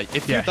you to die.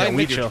 If Yeah, you die, yeah, we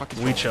mid, you're chill. fucking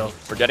We wrong. chill.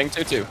 We're getting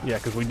 2-2. Yeah,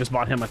 because we just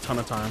bought him a ton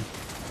of time.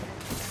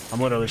 I'm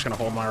literally just gonna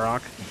hold my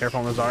rock. Careful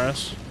on the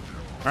Zarus.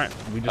 Alright,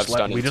 we just I've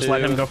stunned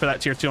let him two. go for that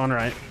tier 2 on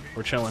right.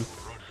 We're chilling.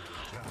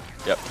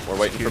 Yep, we're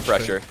waiting for Huge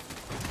pressure.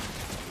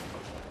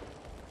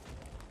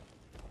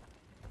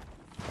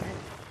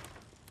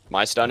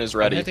 My stun is I'm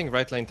ready. hitting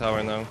right lane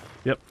tower now.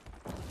 Yep.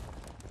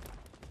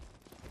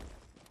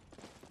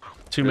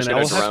 2 There's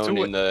minutes. no drone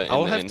in the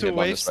I'll in have the two inhib on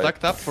waves this right.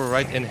 stacked up for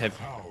right inhib.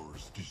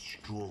 Towers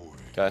destroyed.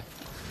 Okay.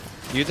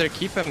 You either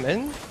keep him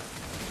in,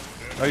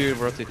 or you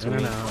rotate to In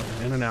me. and out.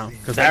 In and out.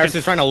 Because Zarus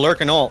is trying to lurk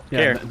and ult.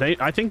 yeah, Care.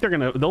 I think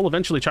they'll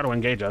eventually try to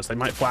engage us. They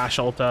might flash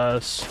ult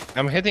us,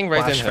 I'm hitting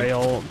right flash Faye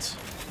inhib. ult.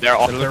 They're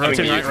all They're coming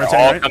rotating to you. right, They're rotating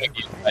all right. coming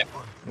to you.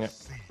 Right.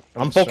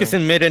 I'm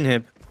focusing mid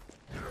inhib.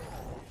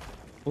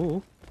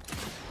 Ooh.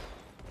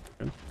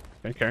 Good.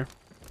 Take care.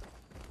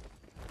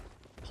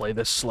 Play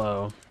this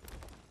slow.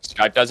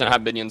 Skype doesn't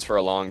have minions for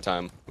a long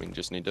time. We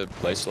just need to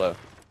play slow.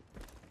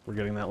 We're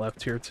getting that left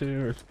tier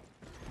 2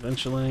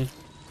 eventually.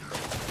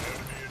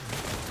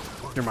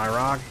 You're my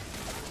rock.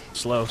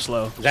 Slow.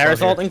 Zarus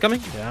Slow ult here.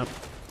 incoming. Yeah.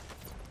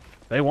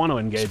 They want to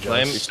engage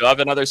Flame. We us. still have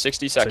another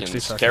 60 seconds. 60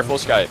 seconds. Careful,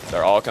 Skype.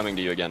 They're all coming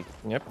to you again.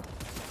 Yep.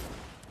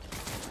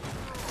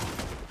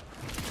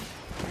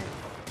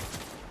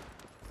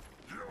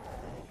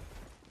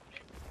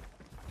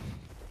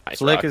 Nice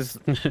Slick rock. is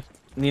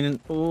needing.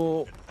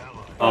 Ooh.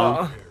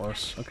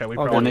 Close. Okay, we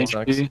Oh, probably,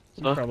 good.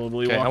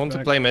 probably Okay, I walk want to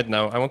back. play mid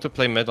now. I want to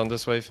play mid on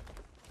this wave.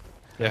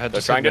 Yeah, head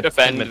They're to trying to mid.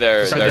 defend Mid.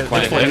 their Trying to-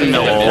 client. full hit it,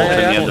 No, full hit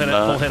it, yeah, yeah, full hit it,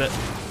 yeah. full hit it.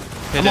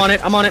 I'm on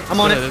it. I'm on it. I'm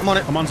on it. I'm on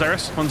it. I'm on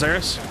Xeris. On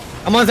Xeris.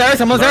 I'm on Xeris.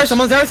 I'm on Xeris.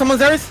 I'm on Xeris. I'm on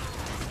Xeris.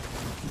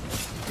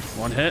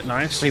 One hit.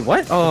 Nice. Wait,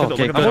 what? Oh, Look at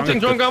okay. the- I'm look at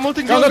ulting Drongo, I'm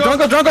ulting Drongo,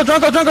 Drongo! Drongo, Drongo,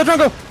 Drongo, Drongo,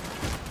 Drongo.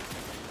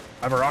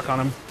 I have a rock on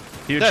him.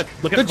 Huge. Dead.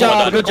 Look at Good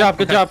job, good job,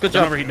 good Okay. job, good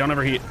Don't job. overheat. Don't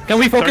overheat. Can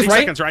we focus 30 right?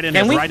 seconds. Right in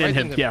Can him. we? Right in Right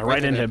him. in him, Yeah, right right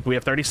in in him. him. We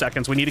have 30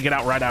 seconds. We need to get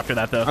out right after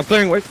that, though. I'm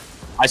clearing wave.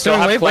 I still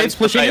Throwing have wave, cleanse waves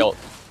for pushing. fail.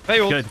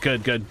 Fail. Good,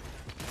 good, good.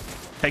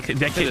 Take it.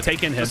 inhib,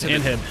 Let's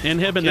hit it.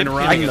 inhib, and then Hit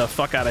run it. the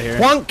fuck out of here.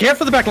 Juan, care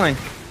for the back line.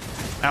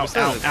 Out,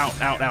 out,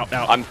 out, out, out,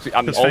 out. I'm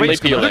His only face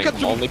coming. peeling. Look at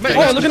I'm only Mid.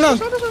 peeling. Oh, look at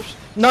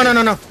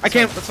them. No. I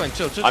can't. That's fine,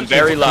 chill. I'm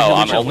very low.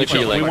 I'm only We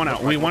peeling. want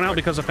out. We want out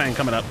because of Fang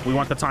coming up. We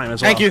want the time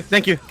as well.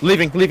 Thank you.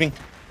 Leaving.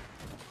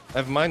 I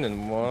have mine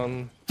in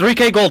one.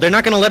 3K gold. They're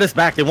not gonna let us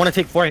back. They want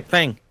to take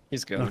Fang.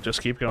 He's good. No, just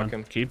keep Fuck him.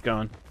 going. Keep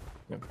going.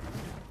 Yeah.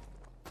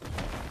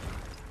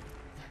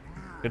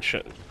 Good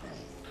shit.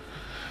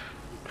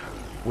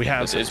 We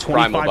have This is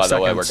 25 primal, by the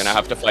way. seconds. We're gonna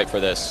have to fight for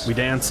this. We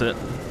dance it.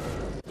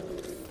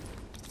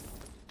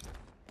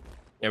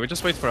 Yeah, we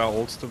just wait for our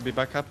ults to be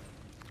back up.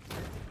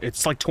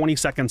 It's like 20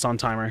 seconds on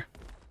timer.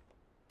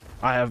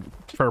 I have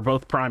for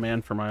both Prime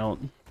and for my ult.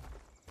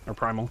 Or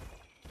Primal.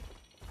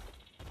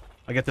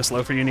 I get this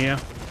low for you, Neo.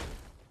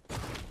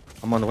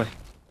 I'm on the way.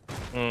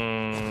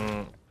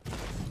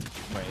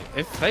 Wait,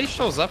 if Faye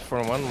shows up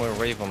for one more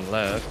wave on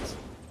left.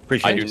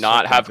 Appreciate I it. do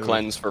not have do it.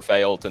 cleanse for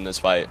Faye ult in this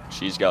fight.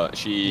 She's Yeah,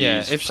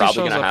 if she probably shows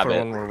gonna up have for it.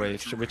 one more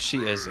wave, which she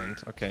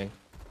isn't. Okay.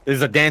 This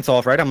is a dance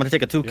off, right? I'm gonna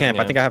take a 2 camp.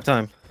 I Yeah. think I have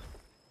time.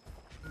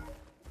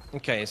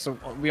 Okay, so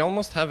we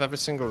almost have every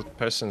single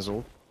person's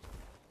ult.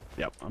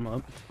 Yep, I'm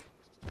up.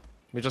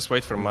 We just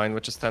wait for mine,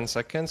 which is 10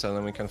 seconds, and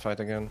then we can fight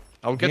again.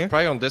 I'll get Here?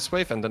 Pry on this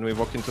wave, and then we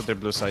walk into their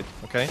blue side,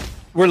 okay?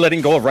 We're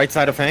letting go of right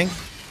side of Fang.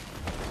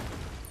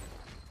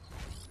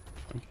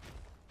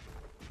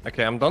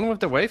 Okay, I'm done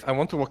with the wave. I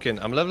want to walk in.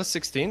 I'm level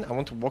 16. I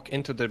want to walk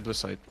into their blue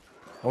side.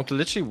 I want to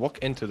literally walk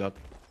into that.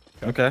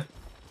 Okay.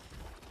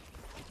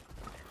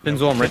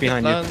 Pinzo, I'm right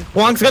behind you. Plan.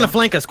 Kwong's gonna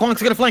flank us.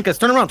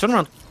 Turn around.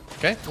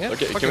 Okay? Yeah.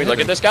 Look at, fucking can we hit look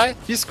him. at this guy?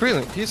 He's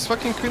squealing. He's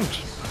fucking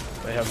cringe.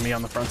 They have me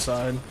on the front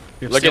side.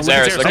 Look at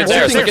Xeris, look at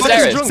Xeris, look at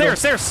Xeris.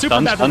 Xeris, super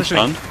Stun, bad stun,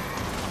 positioning. stun.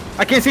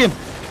 I can't see him.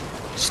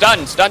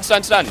 Stun, stun,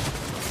 stun, stun.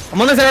 I'm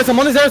on his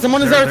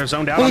Xeris. They're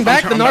zoned out. Pulling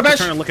back. The I'm about to Narbash.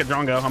 turn and look at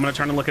Drongo. I'm gonna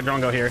turn and look at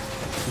Drongo here.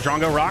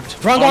 Drongo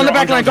rocked. Drongo on the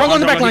back line. Drongo on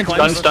the back line.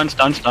 Stun.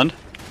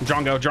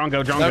 Drongo.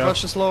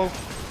 Narbash is low.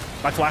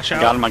 I flash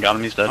out. I got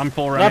him, he's dead. I'm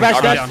full running. Narbash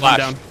I'm dead. down. I'm Flash.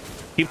 down.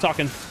 Keep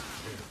talking.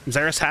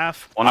 Xeris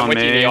half. One I'm on with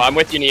you, me. Neo. I'm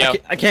with you, Neo.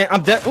 I can't.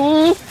 I'm dead.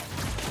 Ooh.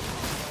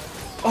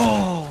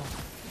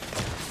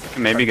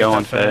 Can maybe go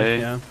on Faye.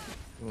 Yeah.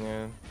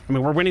 Yeah. I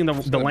mean, we're winning the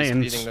gonna be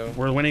lanes. speeding, though.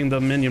 We're winning the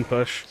minion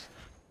push.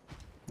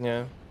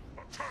 Yeah.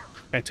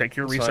 Okay, take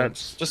your It's fine.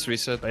 resets. Just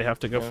reset. They have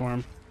to go Yeah. for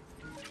him.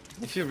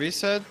 If you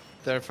reset,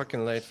 they're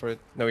fucking late for it.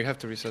 No, we have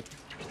to reset.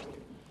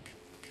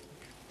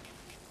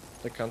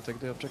 They can't take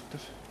the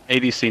objective.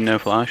 ADC no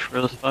flash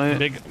for this fight.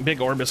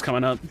 Big orb is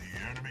coming up. The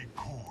enemy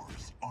core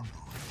is under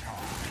attack.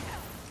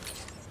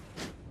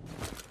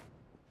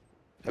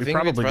 I We think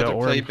probably we'd rather go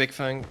play orb. Big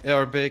Fang,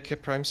 or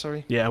Big Prime,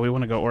 sorry. Yeah, we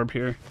want to go orb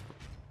here.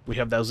 We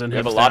have those in. We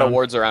have a lot of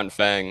wards around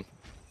Fang.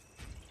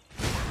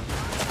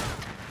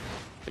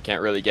 They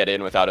can't really get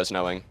in without us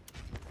knowing.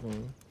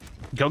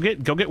 Go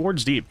get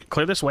wards deep.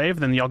 Clear this wave,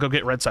 then y'all go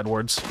get red side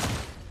wards.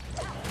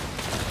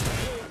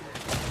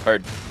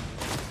 Heard.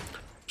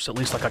 Just at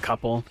least like a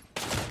couple.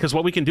 Because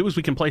what we can do is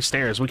we can play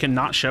stairs. We can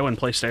not show and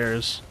play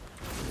stairs.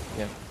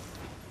 Yeah.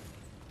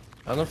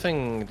 I don't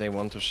think they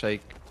want to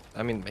shake.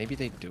 I mean, maybe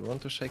they do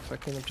want to shake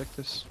fucking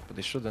objectives, but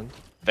they shouldn't.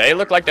 They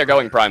look like they're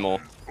going primal.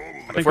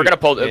 If we're gonna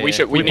pull, Yeah, we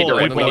should. We need to pull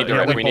it, rip. We need to yeah,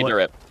 rip. we We pull need to it.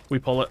 rip. We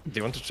pull it. Do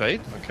you want to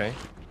trade? Okay.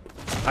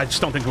 I just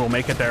don't think we'll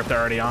make it there if they're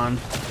already on.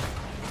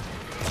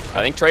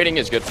 I think trading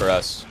is good for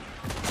us.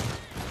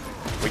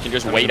 We can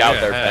just wait out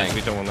their Yeah, Fang.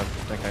 we don't want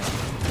to. Okay.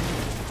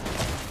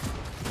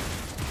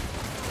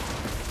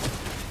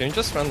 Can you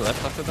just run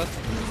left after that?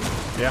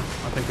 Yeah,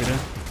 I think we do.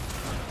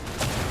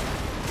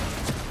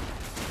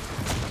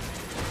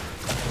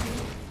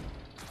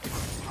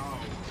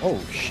 Oh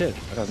shit!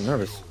 I got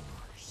nervous.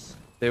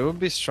 They would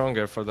be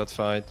stronger for that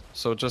fight.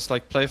 So just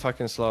like play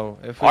fucking slow.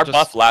 If we Our just...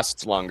 buff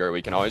lasts longer.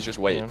 We can always just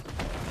wait. Yeah.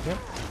 Yeah.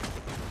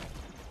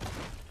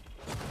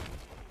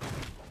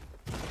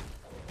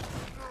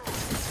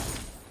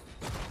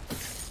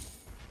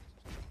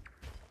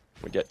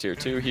 We get tier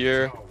 2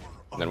 here,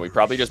 and then we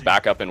probably just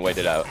back up and wait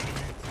it out.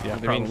 Yeah, I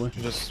mean, probably.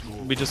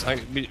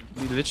 we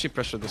literally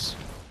pressure this.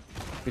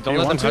 We don't You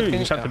let them want to, hard, you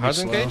just have to be hard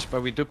slow. engage,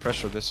 but we do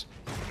pressure this.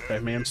 Okay,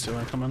 man's too.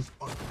 Come on.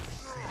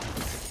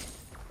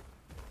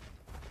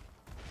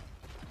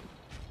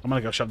 I'm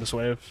gonna go shove this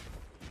wave.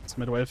 It's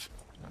mid wave.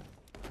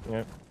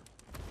 Yeah.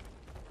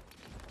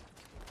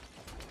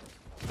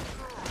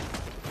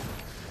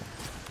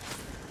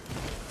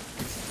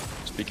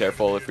 Just be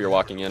careful if you're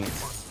walking in.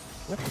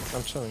 Yep,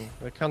 I'm chilling.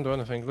 They can't do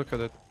anything. Look at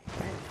it.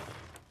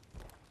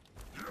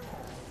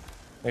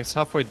 It's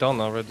halfway done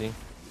already.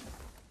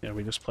 Yeah,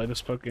 we just play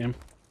this poke game.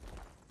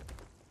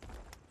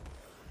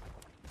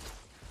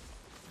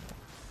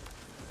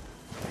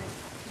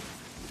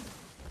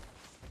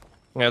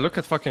 Yeah, look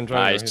at fucking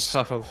Driver. Nice. He's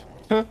half health.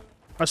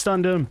 I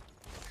stunned him.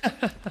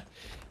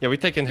 Yeah, we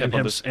take inhib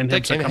on this.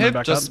 Inhibs Take are coming inhib,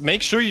 back just up.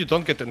 make sure you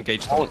don't get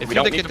engaged on. If we you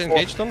don't don't need get to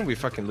engaged on, we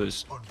fucking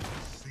lose.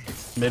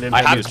 Mid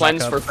I have is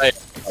cleanse back for up. Faye.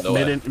 By the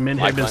way. Mid My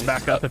inhib is cleanse.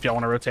 back up if y'all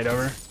want to rotate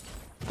over.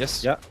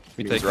 Yes. Yeah.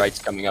 We His take right's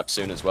coming up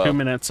soon as well. 2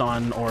 minutes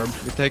on orb.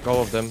 We take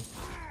all of them.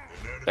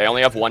 They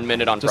only have 1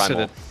 minute on Just hit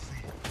primal.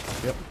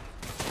 it. Yep.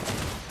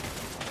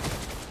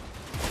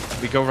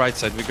 We go right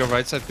side. We go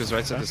right side because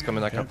right side is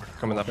coming up.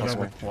 Coming up as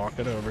well. Walk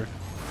it over.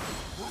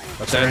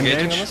 Let's They're engaging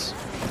engage. on us.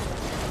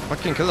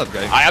 Fucking kill that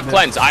guy. I have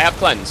cleanse. I have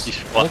cleanse.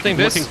 Looking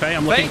this. looking Faye,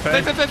 I'm looking Faye.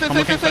 I'm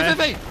looking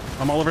Faye.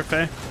 I'm all over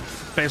Faye.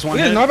 Faye's one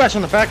We had hit. a Norbash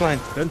on the back line.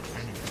 Good.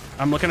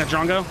 I'm looking at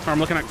Drongo. Or I'm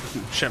looking at...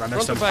 Shit, I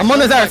missed him. back. I'm on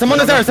the Zarus. I'm on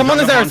the Zarus. I'm on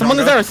the Zarus. I'm on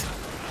the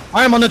Zarus.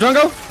 I am on the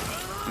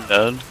Drongo.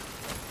 Dead.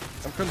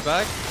 I'm coming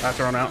back. I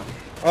thrown out.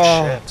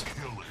 Oh.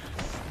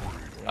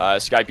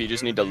 Skype, you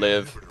just need to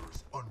live.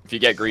 If you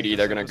get greedy,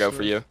 they're gonna go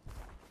for you.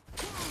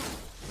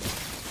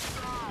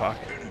 Fuck.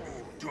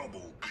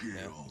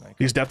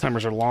 These death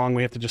timers are long.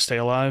 We have to just stay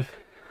alive.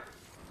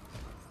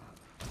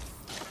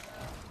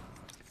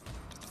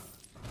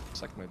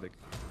 Suck my dick.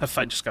 That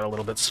fight just got a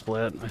little bit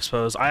split, I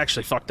suppose. I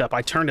actually fucked up.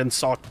 I turned and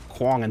saw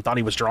Kwong and thought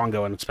he was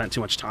Drongo and spent too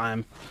much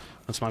time.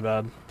 That's my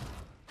bad.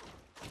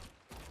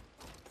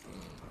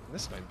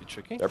 This might be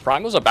tricky. Their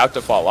primal's about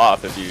to fall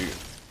off if you...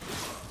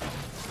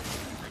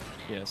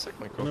 Yeah, suck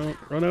my cock. Run out,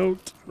 run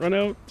out, run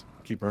out.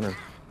 Keep running.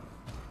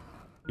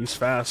 He's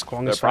fast.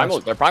 Kwong Their is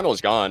fast. primal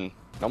is gone.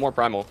 No more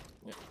primal.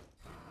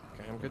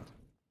 Okay, I'm good.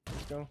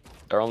 Let's go.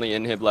 Their only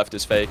inhib left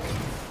is fake.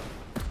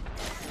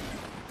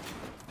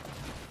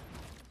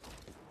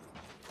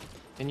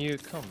 Can you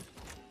come?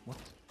 What?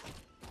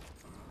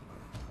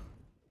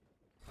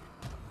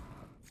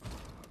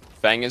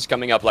 Fang is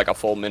coming up like a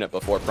full minute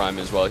before prime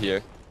as well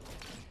here.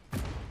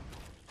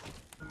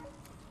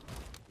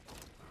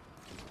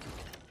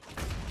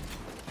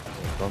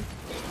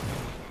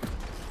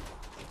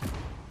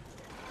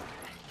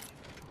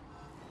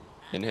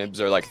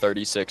 Inhibs are like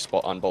 36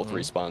 on both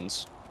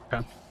respawns.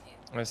 Okay.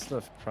 I still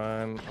have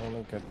prime. I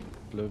wanna get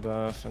blue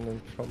buff and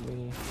then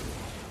probably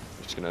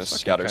Just gonna fucking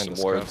scatter kinda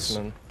some wards.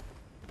 Scotsman.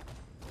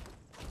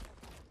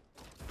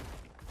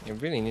 You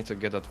really need to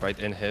get that right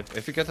inhib.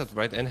 If you get that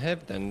right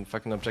inhib, then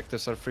fucking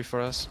objectives are free for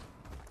us.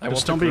 I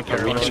Just want to don't be group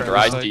up We on careless. can the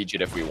dry side. siege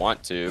it if we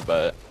want to,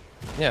 but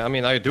Yeah, I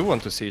mean, I do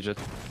want to siege it.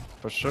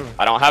 For sure.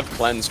 I don't have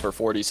cleanse for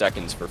 40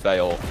 seconds for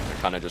fail. It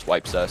kind of just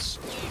wipes us.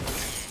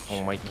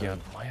 Oh my god.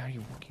 Why are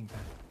you walking back?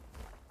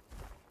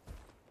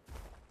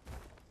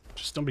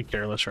 Just don't be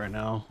careless right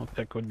now. A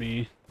pick would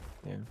be...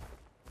 Yeah.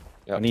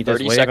 Yep, I need this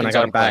 30 wave and I seconds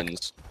got on it back.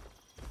 cleanse.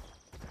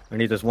 I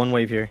need this one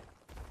wave here.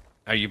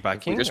 Are you We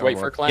backing? just or wait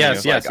for what? cleanse.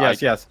 Yes, yes,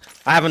 like, yes, yes.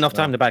 I have enough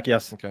time to back,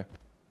 yes. Okay.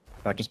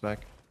 Backing. Just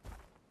back.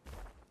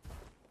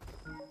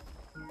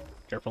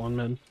 Careful in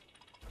mid.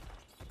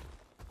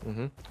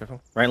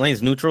 Careful. Right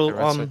lane's neutral. Okay,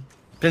 right side.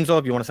 Pinzo,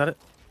 if you want to set it.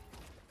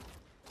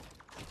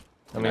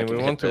 I I mean, can we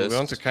hit want to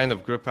this. kind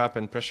of group up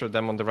and pressure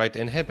them on the right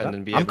inhib and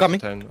then be I'm able coming.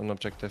 to turn on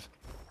objective.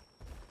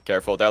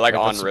 Careful, they're like Yeah,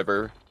 on that's-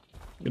 river.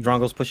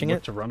 Drongo's pushing Look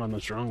it. to run on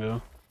this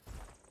Drongo.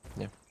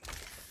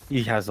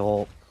 He has the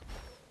whole.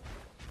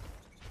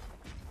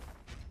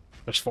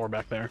 There's 4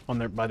 back there on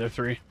their by their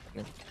 3.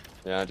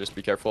 Yeah, just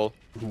be careful.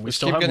 We Just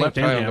still keep have getting left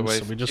pry on the in hands,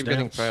 wave. so we just Keep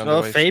getting dance. pry on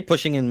the wave. Faye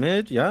pushing in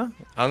mid, yeah.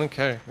 I don't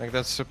care. Like,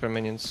 that's super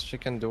minions. She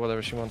can do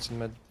whatever she wants in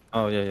mid.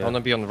 Oh yeah, I yeah.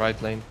 wanna be on the right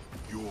lane.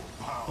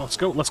 Let's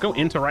go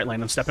into right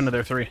lane and step into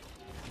their 3.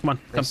 Come on,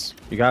 come. Yes.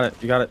 You got it.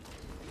 You got it.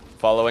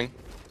 Following.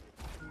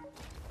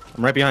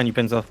 I'm right behind you,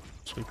 Pinzo.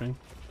 Sweeping.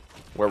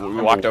 Where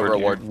we walked over a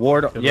ward.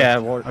 Ward. Good Yeah,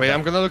 ward. Wait,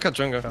 I'm gonna look at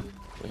Jungle.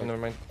 Oh, never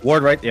mind.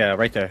 Ward right. Yeah,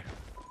 right there.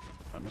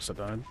 I must have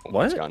died.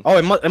 What? It's gone. Oh,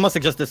 it must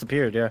have just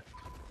disappeared. Yeah.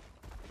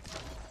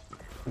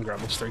 And grab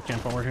this 3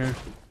 camp while we're here.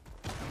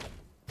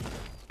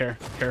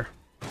 Care.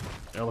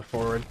 Yeah, look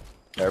forward.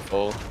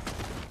 Careful.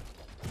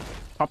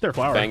 Pop their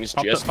flower. Fang's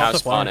Pop just pop now the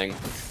flower. spawning.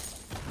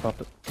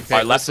 Pop it. Okay,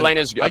 Our left listen, lane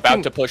is I about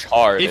can- to push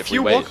hard If we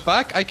you wait. walk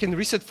back, I can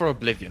reset for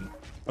Oblivion.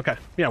 Okay.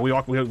 Yeah, we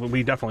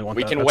definitely want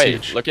We that. can That's wait.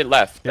 huge. Look at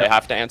left. Yeah. They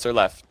have to answer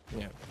left.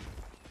 Yeah.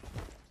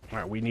 All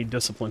right, we need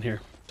discipline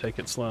here. Take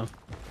it slow.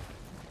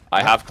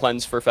 I have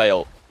cleanse for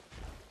fail.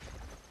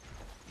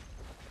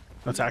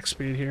 Attack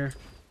speed here,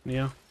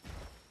 Neo.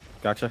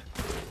 Gotcha.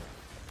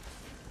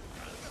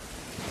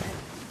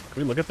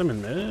 Can we look at them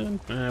in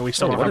mid? We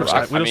still Oh, don't have what Skype.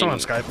 about- We I don't mean- have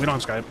Skype. We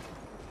don't have Skype.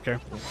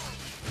 Okay,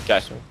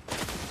 Okay.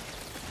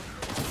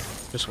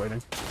 just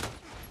waiting.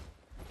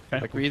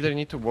 Okay. Like, we either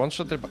need to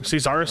one-shot their back. See,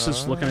 Zarus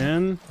is looking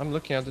in. I'm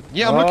looking at it.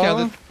 Yeah, I'm looking at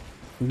it.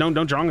 No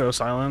Drongo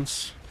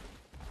silence.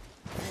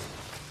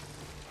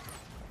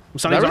 I'm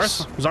stunning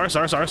Zarus?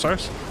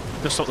 Zarus.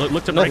 Just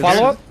look to No break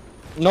follow up.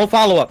 No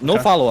follow up. No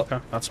Okay. follow up.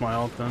 Okay, that's my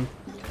ult then.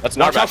 That's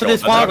not Watch out for ult,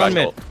 this that's not fog on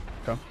ult. mid.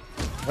 Okay.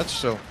 That's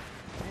chill.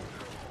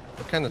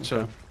 We're kind of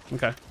chill.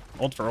 Okay.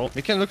 Ult for ult.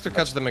 We can look to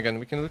catch them again.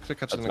 We can look to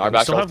catch them our again.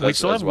 back We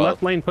still have as well.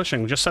 left lane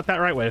pushing. Just set that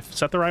right wave.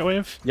 Set the right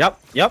wave. Yep.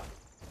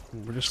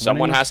 We're just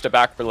Someone winning. has to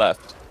back for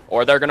left,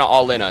 or they're gonna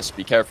all in us.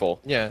 Be careful.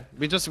 Yeah,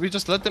 we just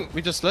let them.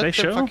 We just let They them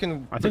show?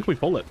 fucking. I think we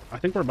pull it. I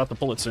think we're about to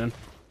pull it soon.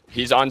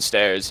 He's on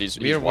stairs. He's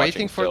We are watching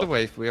waiting for still. the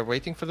wave. We are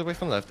waiting for the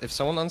wave on left. If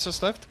someone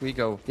answers left, we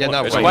go. Yeah, Well,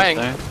 now There's a wait.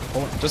 Wang.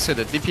 Just hit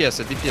it. DPS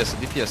it. DPS it.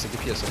 DPS it.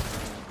 DPS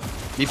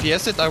it.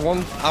 DPS it. I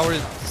want our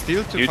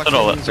steal to You to fucking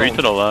the left. 3 zone.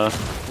 to the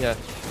left. Yeah.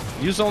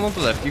 You zone on the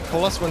left. You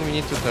call us when we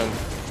need to turn.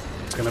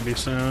 It's gonna be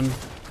soon.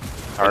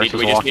 Arc we is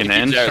just need walking to keep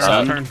in. Zeus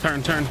Turn.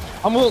 up. Turn.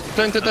 I'm all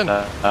turn to turn.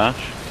 Dash.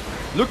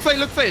 Look, Faye.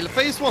 Look, Faye.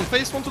 Phase one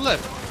to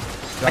left.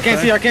 I can't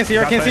see her.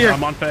 Got Faye.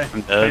 I'm on Faye.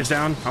 I'm dead. Phase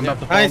down. I'm about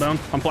to fall Nice. down.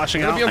 I'm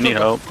flashing Gonna out. be I need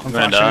hope. I'm I'm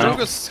gonna flashing die. out.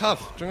 Jungus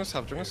half.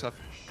 Jungus half.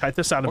 Kite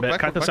this out a Walk bit. back,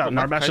 Kite walk this back, out.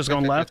 walk back. Narbash is Kite,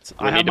 going kite, left.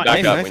 We I need have to my back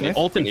up. nice, We nice.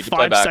 need, ult we in need to play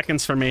 5 back.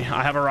 seconds for me.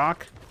 I have a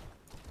rock.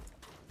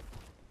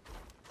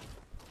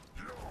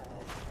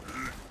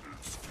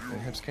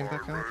 Hips came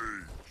back out.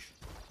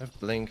 I have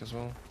blink as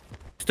well.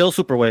 Still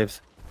super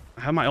waves.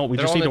 I have my ult. We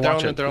They're just on need it. to They're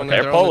watch on it. it. They're on it.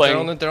 They're They're on it. pulling. They're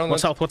on it. They're on it.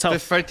 What's health? What's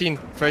health? 13.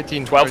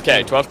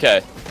 12k.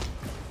 12k.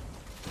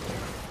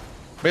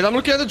 Wait, I'm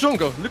looking at the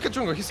jungle. Look at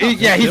jungle. He's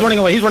Yeah, he's running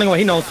away. He's running away.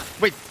 He knows.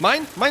 Wait,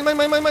 mine. I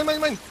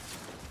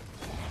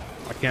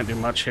can't do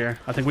much here.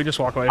 I think we just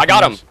walk away. I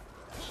got from him. this.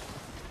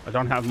 I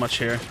don't have much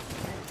here.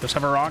 Just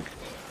have a rock.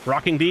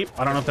 Rocking deep.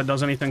 I don't know if that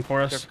does anything for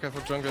us.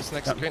 Careful, jungle is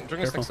next. Yep, Jungle is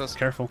Careful. next to us.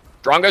 Careful.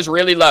 Drongo's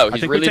really low. I He's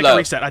think we really take low. a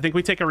reset. I think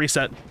we take a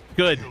reset.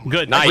 Good.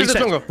 Nice. Where's the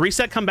jungle?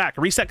 Reset. Come back.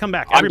 Reset. Come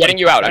back. I'm getting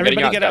you out. I'm getting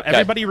you Everybody out. get out. Okay.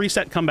 Everybody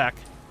reset. Come back.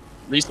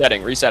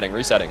 Resetting.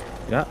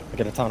 Yeah, I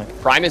get a tonic.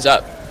 Prime is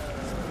up.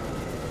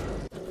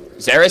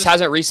 Xeris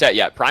hasn't reset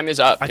yet. Prime is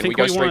up. I Can we think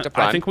go we straight want. to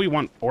Prime? I think we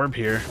want orb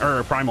here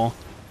or primal.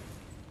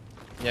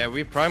 Yeah,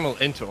 we primal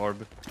into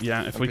orb.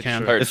 Yeah, if I'm we pretty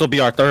can. sure. This will be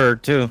our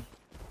third too.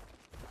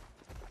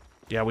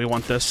 Yeah, we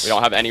want this. We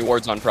don't have any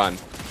wards on Prime.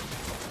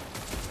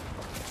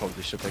 Holy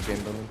shit, that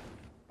game done.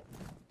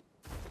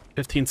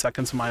 15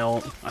 seconds of my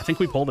ult. I think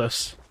we pull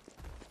this.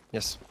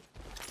 Yes.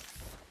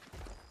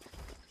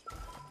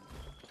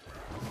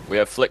 We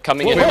have Flick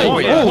coming in. whoa,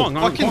 late. whoa, whoa,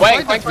 fucking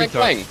Wang, fight Wang, that Wang, retard.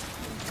 Wang.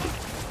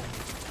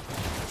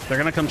 They're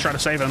gonna come try to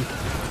save him.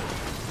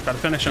 Try to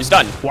finish him. He's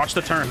done. Watch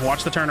the turn.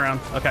 Watch the turnaround.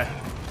 Okay.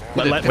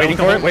 Waiting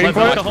for it, waiting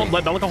for it.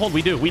 Let Bellica hold.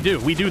 We do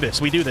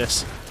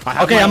this. I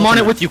have Okay, my I'm on it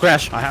ultimate. with you,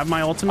 Crash. I have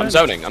my ultimate.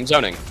 I'm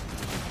zoning.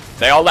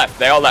 They all left.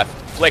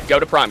 Flick, go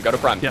to Prime.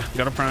 Yeah,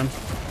 go to prime.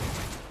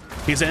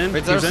 He's in.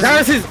 Wait, He's in.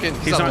 Xeris is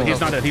He's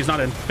not in. He's not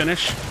in.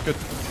 Finish. Good.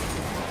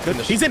 Good.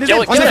 He's in. He's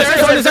Kill in. it, kill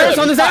it.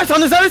 On the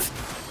Xeris.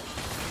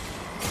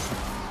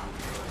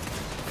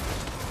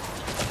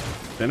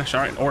 Finish.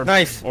 All right. Orb.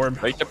 Nice.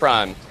 Orb. Right to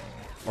Prime.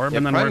 Orb, Yeah,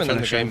 and then Prime we're and then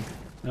the finishing.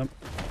 game. Yep.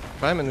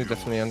 Prime and we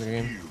definitely end the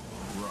game.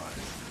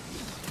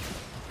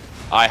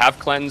 I have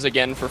Cleanse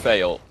again for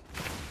fail.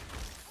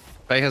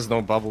 Faye has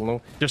no bubble,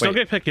 no. Just Wait, don't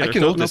get pick here. I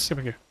can Don't ult this. get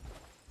pick here.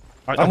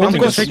 I'm think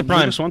going this- straight to We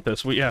prime. just want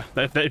this. Yeah.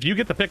 If you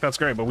get the pick, that's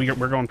great. But we're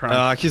going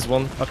prime. He's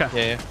one. Okay.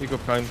 Yeah, you go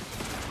prime.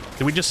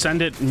 Do we just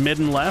send it mid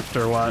and left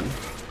or what?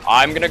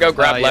 I'm gonna go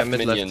grab yeah, left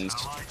mid-left. minions.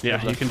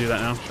 Yeah, you can do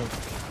that now.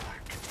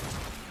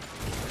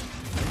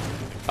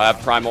 I have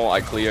Primal.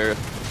 I clear.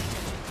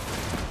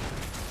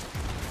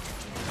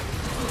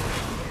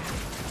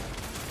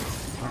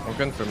 I'm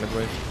going for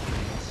midway.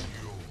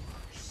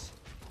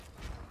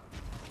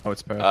 Oh,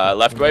 it's perfect.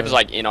 Left wave is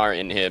like in our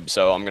inhib,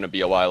 so I'm gonna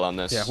be a while on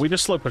this. Yeah, we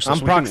just slow push this.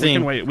 I'm We can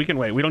proxying. wait. We can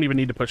wait. We don't even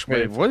need to push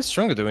Wait, wave. what is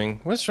Stronger doing?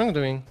 What is Stronger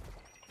doing?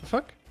 The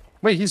fuck?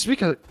 Wait, he's weak.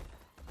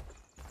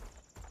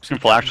 Some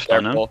flash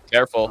stun him.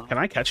 Careful. Can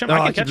I catch him? No, I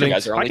I can can catch him. blink.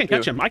 Guys are I only can two.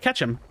 catch him. I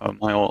catch him. Oh,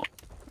 my ult.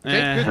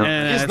 Okay,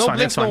 good. He's It's no fine.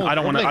 blink, It's fine. no I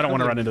don't want to. I don't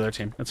want to blink. run into their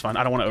team. It's fine.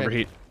 I don't want to Okay.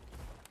 overheat.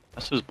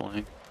 This is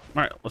blank.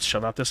 All right, let's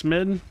shove out this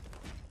mid.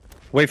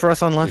 Wait for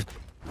us on left.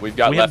 We've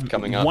got We left have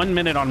coming up. 1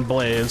 minute on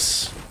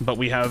Blaze, but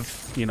we have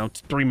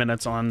 3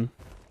 minutes on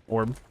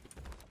Orb.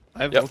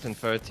 I have Yep. ult in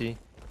 30.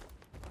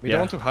 We Yeah.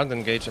 don't want to hard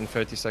engage in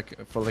 30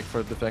 seconds for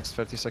the next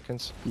 30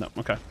 seconds. No,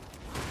 okay.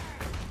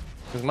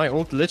 Because my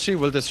ult literally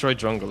will destroy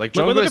jungle. Like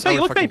Look, jungle look is at Faye.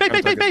 our Look, Faye, fucking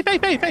Faye, Faye, counter Faye,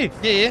 Faye, Faye,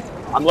 Faye.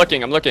 Yeah. I'm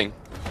looking.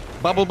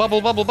 Bubble,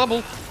 bubble, bubble,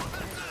 bubble.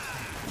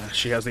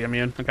 She has the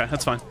immune. Okay,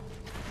 that's fine.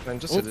 Man,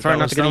 just Oh, hit it. try That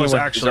not was- to get That was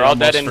anywhere. actually These are all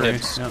dead almost in free.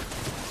 hips. Yep.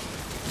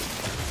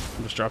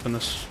 I'm just dropping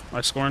this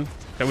ice scorn.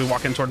 Okay, we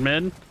walk in toward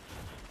mid.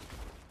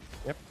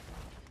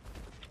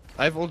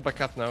 I have ult back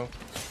up now.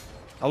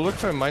 I'll look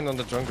for a mine on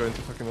the jungle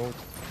into fucking ult.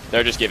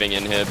 They're just giving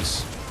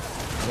inhibs.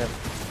 Yeah.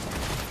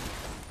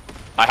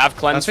 I have I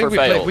Cleanse think for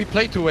fail. we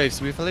play 2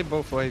 waves. We play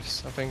both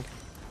waves, I think.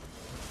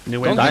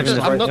 New Don't wave. hit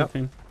it, I'm not-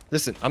 15.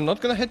 Listen, I'm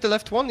not gonna hit the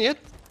left one yet.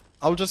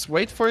 I'll just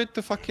wait for it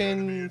to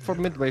fucking... for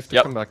mid wave to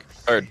Yep. come back.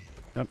 Heard.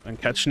 Yep,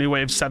 and catch new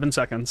waves 7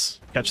 seconds.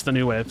 Catch the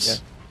new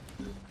waves.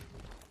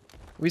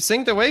 We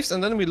sing the waves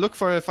and then we look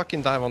for a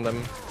fucking dive on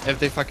them. If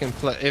they fucking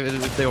play...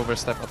 if they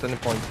overstep at any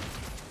point.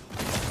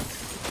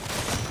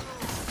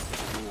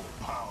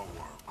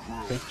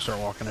 Okay, start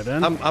walking it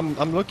in.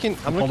 I'm looking...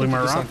 I'm holding looking my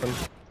to do rock. something.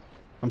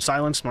 I'm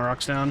silenced. My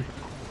rock's down.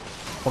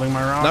 Holding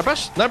my rock.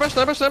 Narbash! Narbash!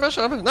 Narbash! Narbash!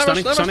 Narbash!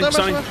 Stunning, Narbash! stunning, Narbash!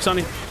 stunning, Narbash!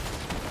 stunning.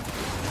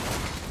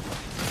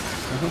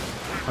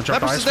 I'll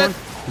drop Rampage is ice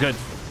storm. Good.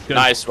 Good.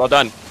 Nice, well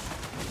done.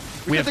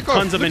 We have Hit the core.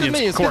 tons of Look at minions.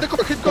 minions. Core. Hit the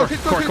core. Hit core. Hit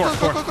core. Hit core. Hit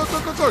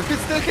core. Core. Hit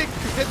still hit.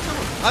 Hit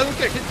core. I don't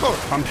care. Hit core.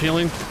 I'm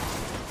healing.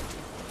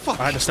 Fuck.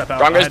 I had to step out.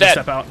 Stronger's I had to dead.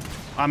 step out.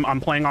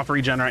 I'm playing off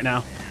regen right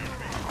now.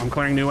 I'm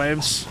clearing new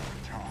waves.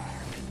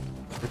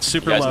 It's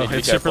super You guys low. need to be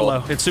It's super careful.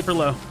 low. It's super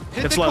low.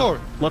 Hit It's the low.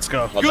 core. Let's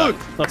go. Well Good.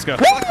 done. Let's go.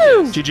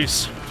 Woo!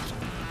 GG's.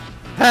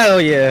 Hell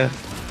yeah.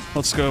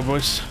 Let's go,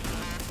 boys.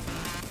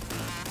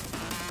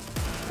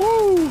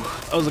 Woo!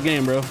 That was a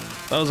game, bro.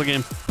 That was a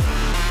game.